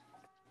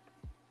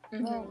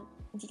 Mhm. Well, do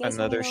you guys wanna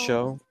Another know-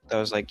 show that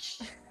was like,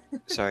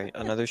 sorry,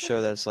 another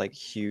show that's like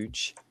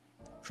huge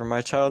from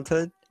my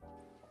childhood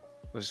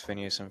was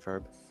Phineas and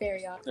Ferb.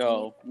 Very often.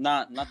 Oh,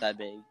 not that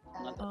big.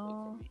 Not that big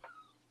Oh. for me.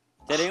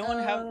 Did anyone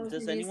Oh, have?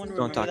 Does Phineas anyone and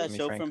Don't remember talk to that me,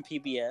 show Frank. from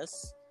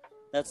PBS?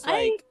 That's I-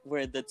 like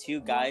where the two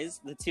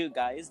guys that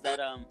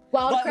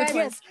Wild What-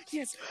 Kratts.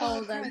 yes, All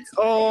of them.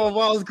 Oh,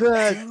 Wild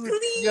Kratts!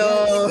 Dude,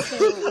 Yo!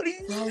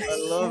 please.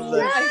 I love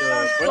Yeah,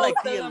 that show. We're like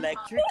both the of them.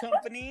 electric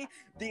company.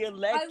 The I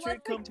electric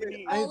want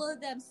company. all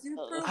of them.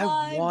 Super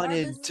I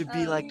wanted to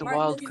be like the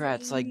Wild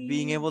Kratts, like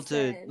being able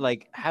to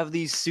like have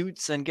these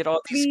suits and get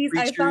all these Please,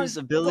 I found creatures' both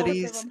of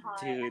abilities. them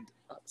hot. Dude,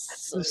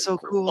 It was so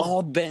cool.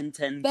 Oh, Ben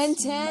 10. Ben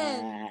 10.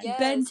 smack. Yes,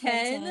 Ben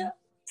 10.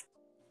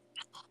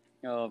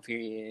 Oh,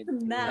 period.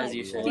 Mad. As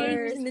you should.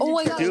 Teenage Oh Ninja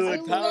my god, Dude, I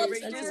Turtles Power love as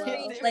Rangers well.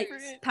 hit Like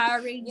different.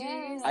 Power Rangers.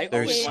 Yes. I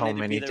There's always so wanted to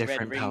many be the Red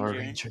different Power Ranger.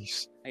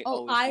 Rangers. Oh,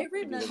 always I wanted to be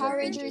the remember Red Power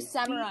Ranger. Rangers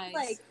Samurais.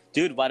 Like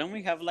Dude, why don't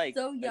we have like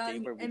so a day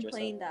young where we and dress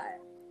playing up? that.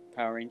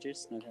 Power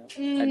Rangers? No doubt. That'd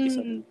be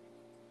so Mm.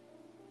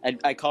 good.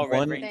 I call Red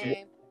One- Ranger.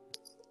 Same.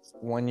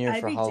 One year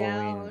I'd for be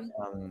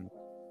Halloween,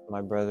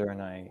 my brother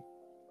and I,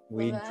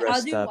 we Well, I'll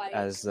dressed do up white.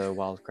 as the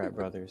Wildcat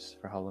Brothers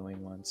for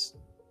Halloween once.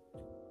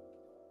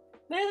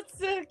 That's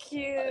so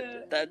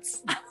cute.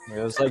 That's It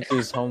was like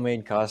these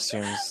homemade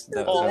costumes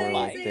that Oh were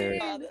my like their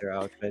God.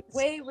 outfits.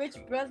 Wait, which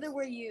brother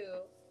were you?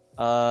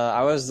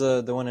 I was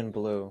the one in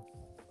blue.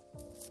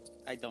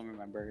 I don't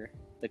remember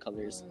the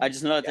colors. I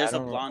just know that Yeah, I there's a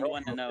don't blonde know.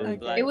 one and a Okay.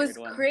 black It was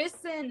one. Chris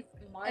and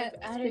Mark.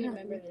 I don't yeah.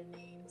 remember their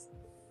names.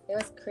 It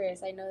was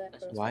Chris. I know that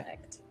for a What?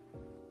 fact.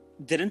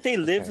 Didn't they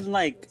live Okay. in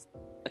like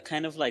a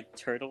kind of like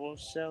turtle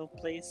shell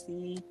place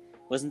thingy?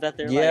 Wasn't that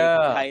their Yeah.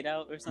 like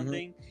hideout or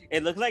something?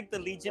 It looked like the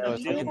Legion It of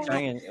was like a Doom.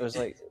 giant. It was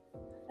like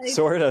I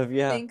sort of,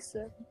 yeah. think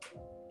so.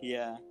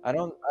 Yeah. I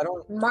don't.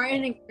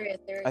 Martin and Chris.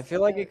 I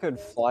feel like it could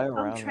fly I'm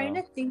around. trying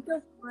though. to think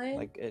of one.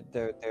 Like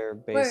their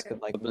base Where?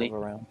 could like Probably.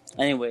 move around.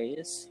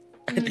 Anyways,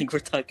 I Mhm. think we're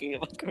talking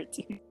about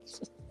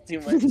cartoons too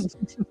much.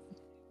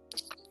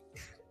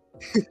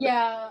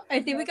 Yeah. I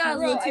think we got a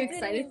Bro, little I too didn't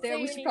excited even there.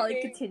 say We should probably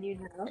anything. continue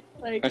now.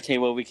 Like Okay,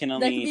 well we can that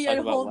could only be talk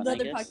a about whole one, I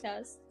other guess.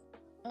 podcast.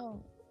 Oh,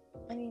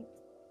 I mean,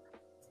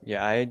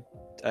 Yeah, I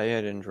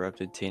had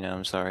interrupted Tina.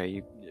 I'm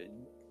sorry.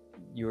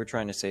 You were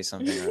trying to say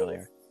something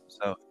earlier.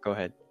 So go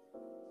ahead.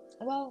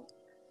 well,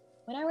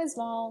 when I was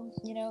small,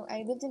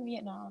 I lived in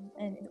Vietnam,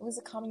 and it was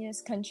a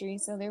communist country,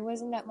 so there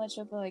wasn't that much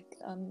of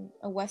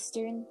a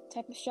Western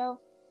type of show.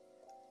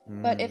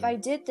 But if Mm. I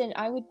did, then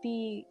I would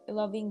be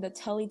loving the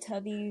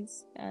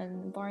Teletubbies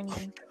and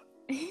Barney.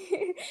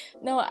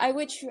 No, I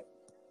would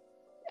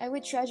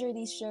treasure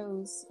these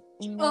shows.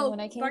 Oh, When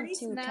I came Barney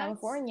to Snacks?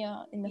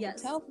 California in the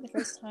Yes. hotel for the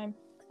first time,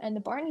 and the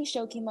Barney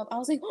show came up, I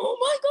was like, oh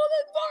my god,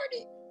 that's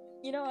Barney!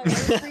 You know, I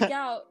would freak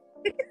out.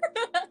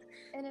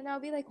 And then I'll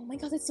be like, oh my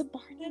god, it's a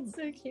Barney. That's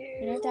so cute.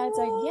 And our dad's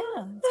like,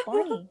 yeah, it's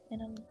Barney.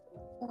 And I'm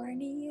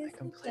Barney is I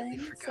completely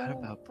forgot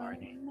about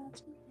Barney.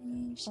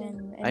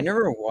 and I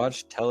never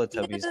watched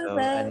Teletubbies though,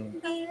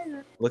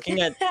 and looking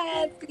at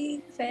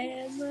Happy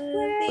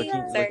family.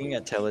 looking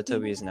at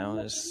Teletubbies now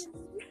is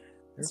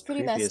it's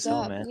pretty creepy as messed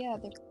hell, up. man. Yeah,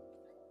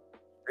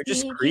 They're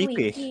just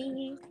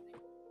creepy.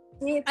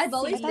 I've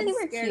always I thought been they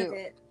were scared of cute.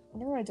 it.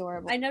 they were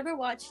adorable. I never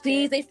watched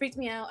Please, it. they freaked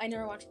me out. I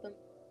never watched them.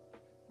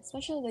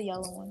 Especially the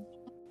yellow one.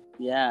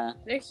 Yeah,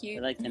 They're they're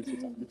cute. like 10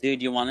 feet tall.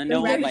 Dude, you want to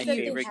know what my They're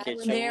favorite kid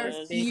show They're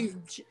was?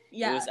 huge. It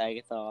Yeah. was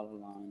Agatha all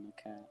along.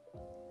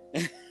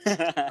 Okay.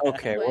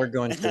 Okay, we're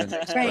going to the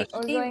next Frank,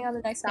 question. We're going on the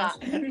next Stop.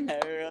 question.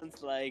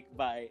 Everyone's like,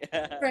 bye.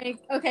 Frank.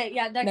 Okay,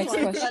 yeah, next, Next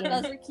one. question.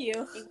 Those are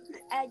cute.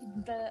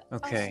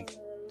 Okay,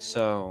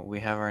 so we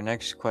have our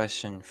next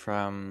question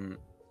from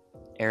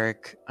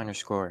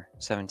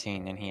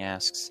Eric_17, and he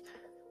asks,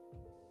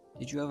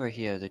 "Did you ever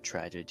hear the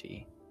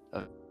tragedy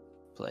of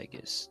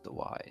Plagueis the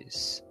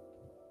Wise?"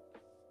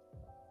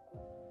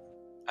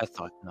 I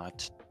thought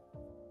not.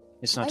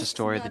 It's not a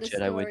story the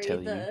Jedi would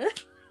tell you.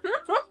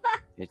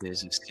 It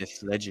is a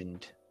Sith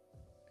legend.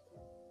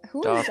 Who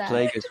is Darth that?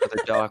 Plagueis was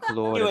a Dark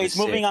Lord Anyways, of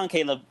the moving Sith, on,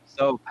 Caleb.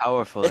 so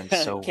powerful and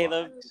so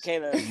Caleb, wise.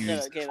 Caleb, He shut used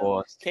up, the Caleb.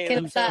 Force.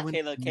 Caleb, shut stop. up,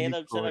 Caleb,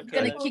 Caleb, shut up,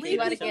 Gonna Caleb. kick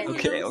you out again.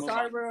 Okay, okay.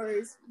 Star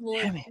Wars will,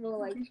 Damn it. will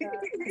like that.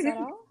 Is that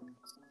all?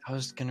 I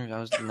was gonna,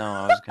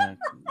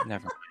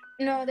 never mind.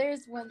 No,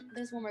 there's one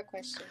more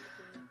question.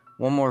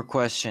 One more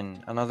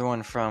question. Another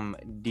one from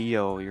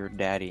Dio, your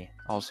daddy,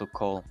 also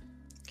Cole.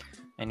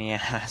 And he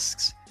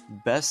asks,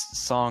 best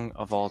song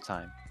of all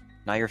time.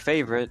 Not your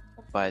favorite,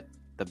 but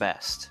the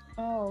best.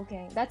 Oh,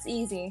 okay. That's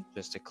easy.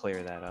 Just to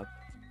clear that up.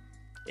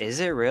 Is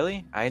it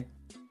really? I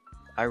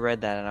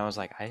read that and I was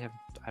like, I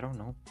don't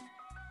know.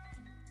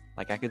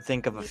 Like I could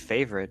think of a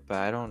favorite, but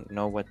I don't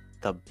know what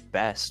the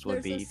best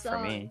would There's a be for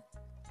me.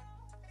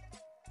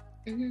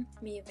 Me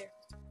either.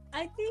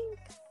 I think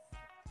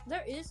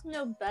there is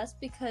no best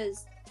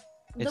because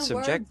the It's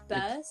word subject-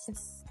 best,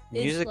 It's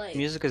Music like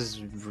music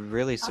is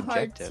really hard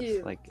subjective.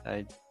 to- Like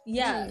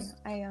yeah,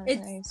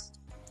 it's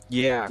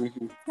yeah,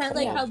 Mhm. kind of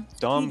like Yeah. how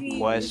Dumb TV is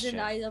question.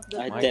 an eye of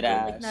the I mind, did like,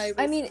 ask. not I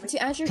everybody's mean, like-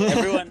 to answer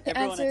Everyone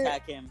answer-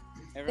 attack him.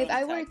 Everyone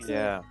I were attack him. to-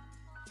 yeah.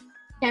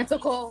 Cancel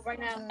Cole right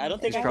now. I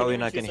don't think He's I probably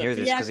can not even gonna hear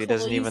this Yeah, because he Cole,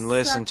 doesn't you even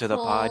listen suck, to the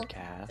Cole.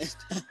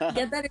 podcast.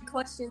 Get better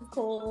questions,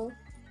 Cole.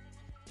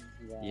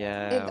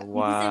 Yeah, If- You can say whatever you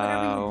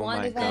wow, oh want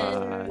my then.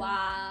 god.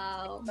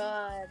 Wow.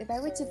 God. if I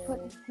were to put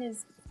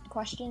his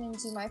question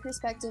into my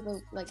perspective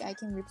of like I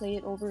can replay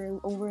it over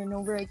and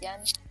over again,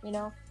 you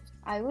know,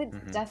 I would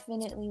Mhm.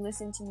 definitely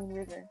listen to Moon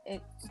River.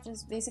 It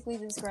just basically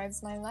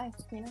describes my life,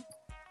 you know.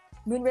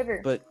 Moon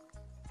River. But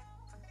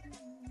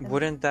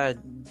wouldn't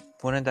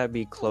that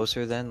be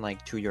closer then,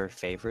 like to your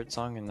favorite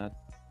song and not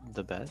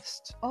the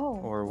best? Oh,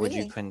 Or would you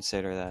really?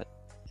 consider that?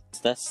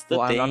 That's the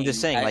Well, thing. I'm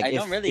just saying, like, I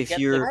don't really if get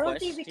you're- the I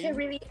question. don't think we can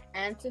really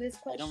answer this I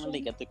question. don't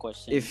really get the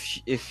question.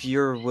 If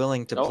you're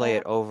willing to play Oh.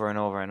 it over and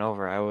over and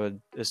over, I would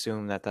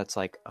assume that that's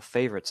like a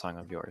favorite song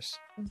of yours.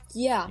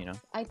 Yeah, You know.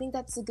 I think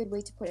that's a good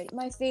way to put it.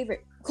 My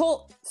favorite.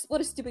 Cole,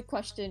 what a stupid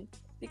question.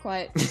 Be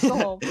quiet. Go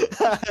home.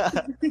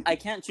 I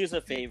can't choose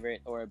a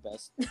favorite or a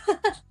best.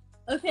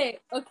 Okay.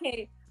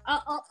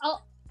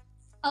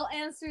 I'll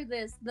answer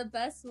this. The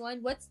best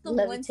one. What's the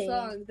Levitating.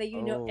 one song that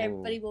you know Oh.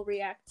 everybody will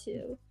react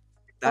to?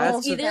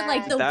 That's Oh, a, Either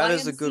like the that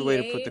is a good way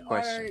to YMCA put the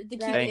question. Or the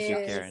Thank you,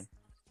 Cupid. Karen.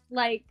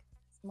 Like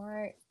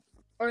Smart.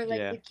 Or like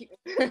Yeah. the cute.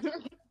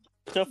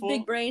 Shuffle.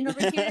 big brain over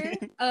here.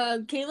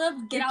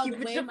 Caleb, get The out of the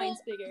Cupid way. shuffle?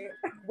 Mine's bigger.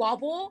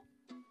 Wobble.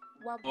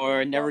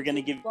 Or never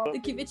gonna give. The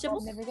Cupid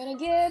shuffle. Never gonna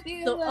give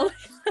you The, up.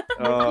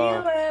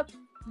 Oh,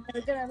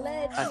 Never gonna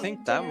let I you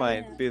think that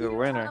might down. be the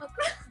winner.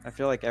 I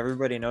feel like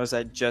everybody knows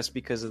that just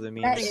because of the I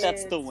memes. think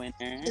that's the winner.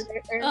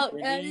 oh,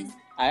 Really?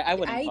 I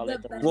wouldn't I call the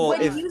it the best. winner. Well, What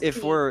do if you if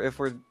think?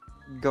 we're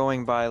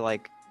going by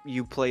like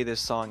you play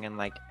this song and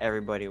like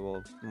everybody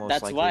will most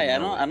That's likely why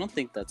know I it. don't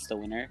think that's the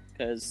winner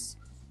because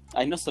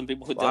I know some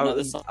people who Well, don't know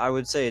this song. I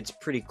would say it's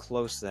pretty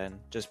close then,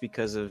 just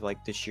because of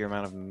like the sheer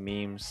amount of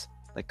memes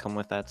that come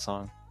with that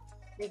song.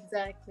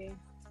 Exactly.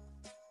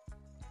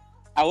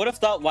 I would have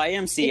thought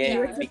YMCA If you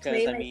were to because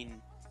play, I like-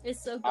 mean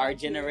it's so. our good.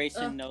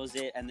 generation Ugh, knows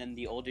it and then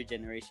the older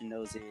generation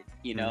knows it.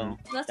 You know.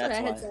 That's, That's what I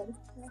had why. said.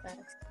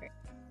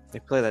 They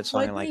play that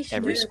song in Well, like they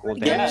every should. school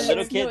The Yeah, dance.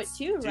 little kids know it kids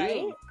too, do.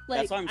 right? Like,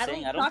 That's what I'm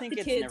saying. I don't talk think to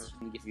it's kids, never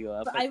gonna give you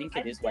up. but I think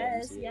it is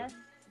guess, YMCA. yeah.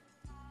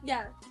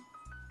 Yeah.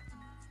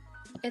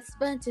 It's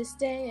fun to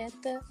stay at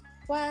the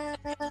YMCA.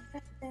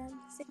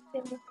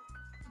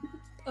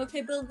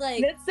 Okay, but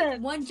like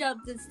Listen. one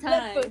jump this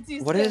time.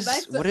 What is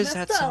That's what is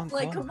messed that up. song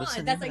Like, called? come What's on,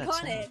 the that's name of that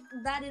song?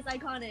 iconic. That is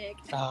iconic.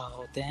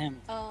 Oh damn.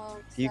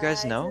 Do you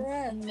guys know?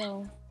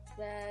 No.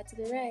 Back to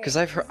the right. Because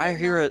I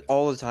hear it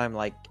all the time,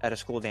 like at a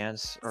school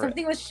dance or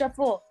Something with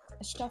shuffle.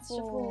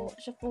 Shuffle.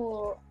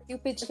 Shuffle.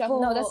 Cupid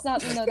shuffle. No, that's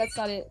not. No, that's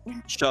not it.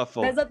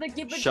 Shuffle. That's not the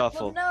Cupid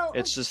Shuffle. No.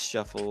 It's just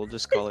shuffle. We'll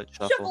just call it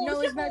shuffle.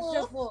 No, it's not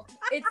shuffle.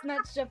 It's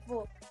not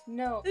shuffle.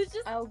 No. It's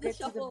just I'll the get to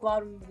the shuffle.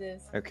 bottom of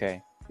this.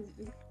 Okay.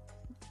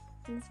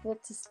 It's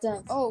what to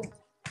stump. Oh.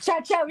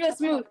 Cha-cha real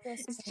smooth.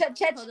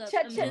 Cha-cha, Hold up,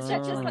 cha-cha, I'm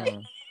cha-cha slide.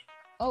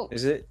 Oh.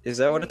 Is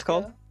that what it's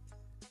called?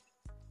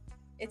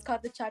 It's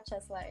called the cha-cha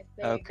slide.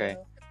 There Okay. you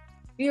go.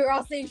 We were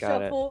all saying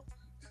Got it. shuffle.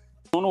 I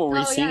don't know what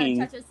we're singing.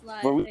 Yeah, cha-cha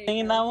slide. Were we There you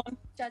singing go. that one?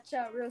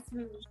 Cha-cha real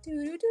smooth.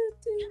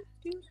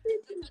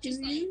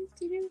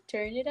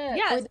 Turn it up.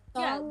 Yeah, Or the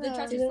yeah, song, the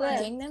cha-cha to the slide.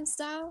 left. Gangnam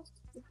Style.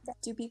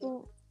 Do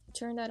people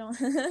turn that on?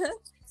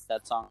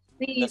 That song.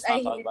 Please, Let's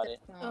I not talk hate about that it.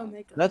 Oh song. my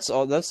god. That's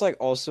all. That's like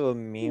also a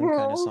meme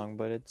kind of song,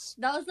 but it's.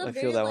 That was a I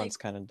very feel that like one's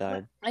kind of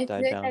died I died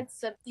feel like down. that's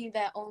something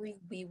that only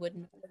we would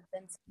know.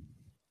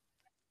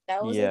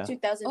 That was Yeah. in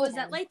 2010. oh, was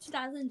that like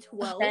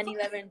 2012? 10,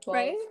 11, 12.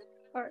 Right?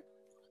 Or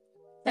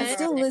I 10,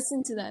 still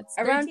listen to that.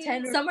 Around 13?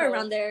 10 or somewhere 12.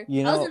 around there.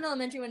 You I was know- in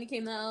elementary when it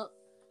came out.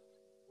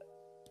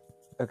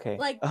 Okay.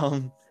 Like-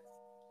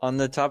 On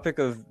the topic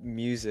of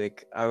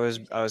music, I was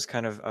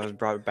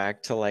brought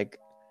back to like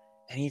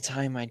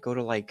anytime I'd go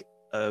to like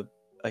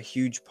a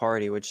huge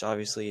party, which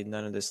obviously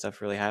none of this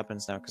stuff really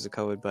happens now because of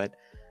COVID, but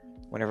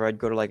whenever I'd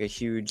go to like a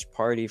huge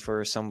party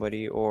for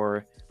somebody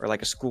or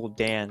like a school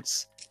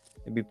dance,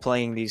 they'd be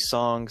playing these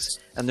songs,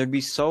 and there'd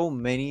be so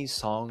many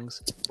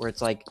songs where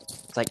it's like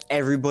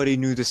everybody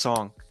knew the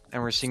song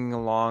and we're singing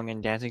along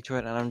and dancing to it,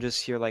 and I'm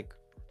just here like,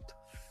 what the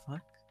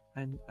fuck?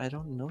 I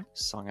don't know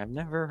this song. I've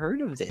never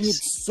heard of this.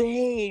 It's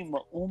same.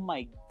 Oh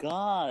my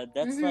god.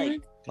 That's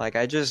Mhm. Like,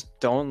 I just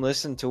don't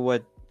listen to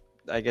what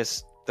I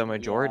guess the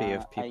majority Yeah,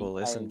 of people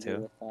I listen agree to.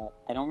 with that.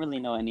 I don't really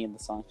know any of the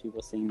songs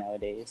people sing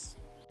nowadays.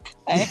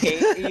 I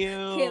hate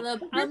you.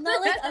 Caleb, I'm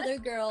not like other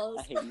girls.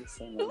 I hate you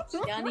so much.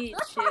 Y'all need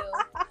to chill.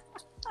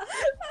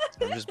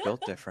 I'm just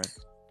built different.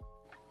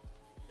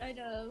 I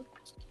know.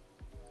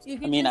 You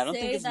can mean, I just don't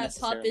think say it's that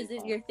pop necessarily isn't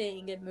pop. your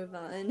thing and move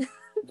on.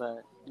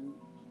 But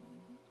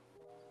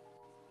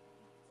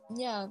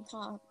Yeah,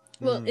 pop.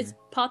 Well, Hmm. it's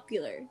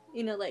popular.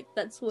 You know, like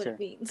that's what Sure. it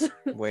means.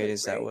 Wait,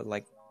 is that Right? what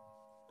like?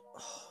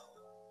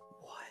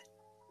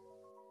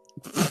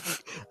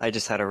 What? I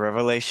just had a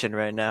revelation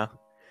right now.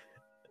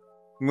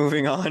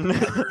 Moving on.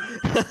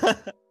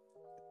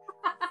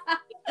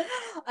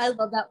 I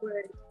love that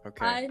word.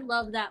 Okay. I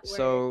love that word.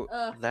 So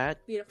Ugh,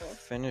 that beautiful.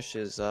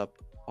 finishes up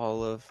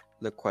all of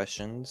the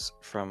questions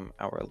from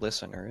our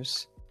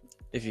listeners.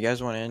 If you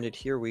guys want to end it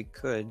here, we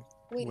could.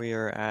 Wait. We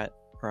are at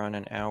around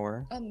an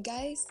hour.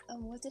 Guys,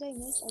 what did I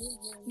miss? I didn't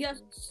hear anything. Yeah.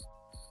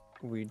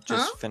 We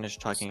just finished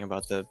talking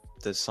about the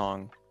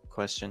song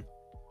question.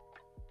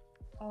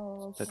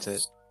 Oh, okay. That's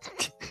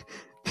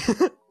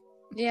it.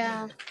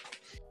 Yeah.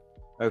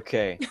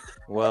 Okay.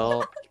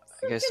 Well,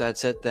 I guess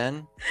that's it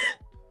then.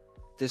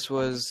 This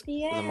was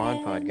the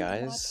Mod Pod,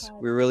 guys. Mod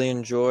Pod. We really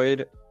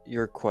enjoyed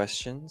your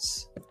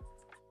questions.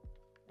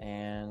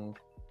 And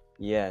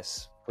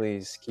yes,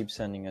 please keep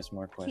sending us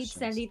more questions. Keep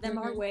sending them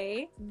our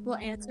way. We'll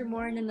answer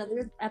more in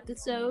another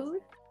episode.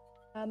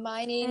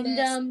 My name And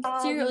is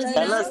Cyril, is it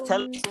tell now?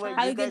 us what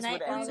Have you a good guys night,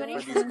 would answer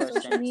everybody. for these Social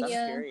questions. I'm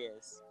media.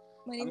 curious.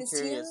 My name I'm is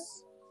Tina.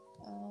 curious.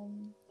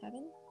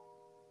 Heaven.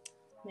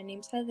 My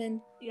name's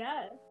Heaven.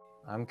 Yeah.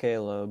 I'm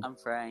Caleb. I'm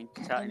Frank.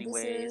 Ciao, And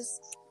anyways. this is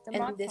the And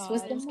Mod this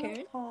was Pod. the Just Mod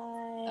Karen.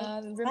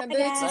 Pod. Remember Bye, to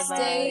guys.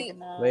 stay Good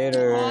night.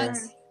 Later. hot.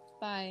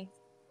 Bye.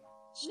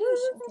 Shush.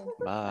 Okay.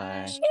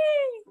 Bye.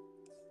 Yay!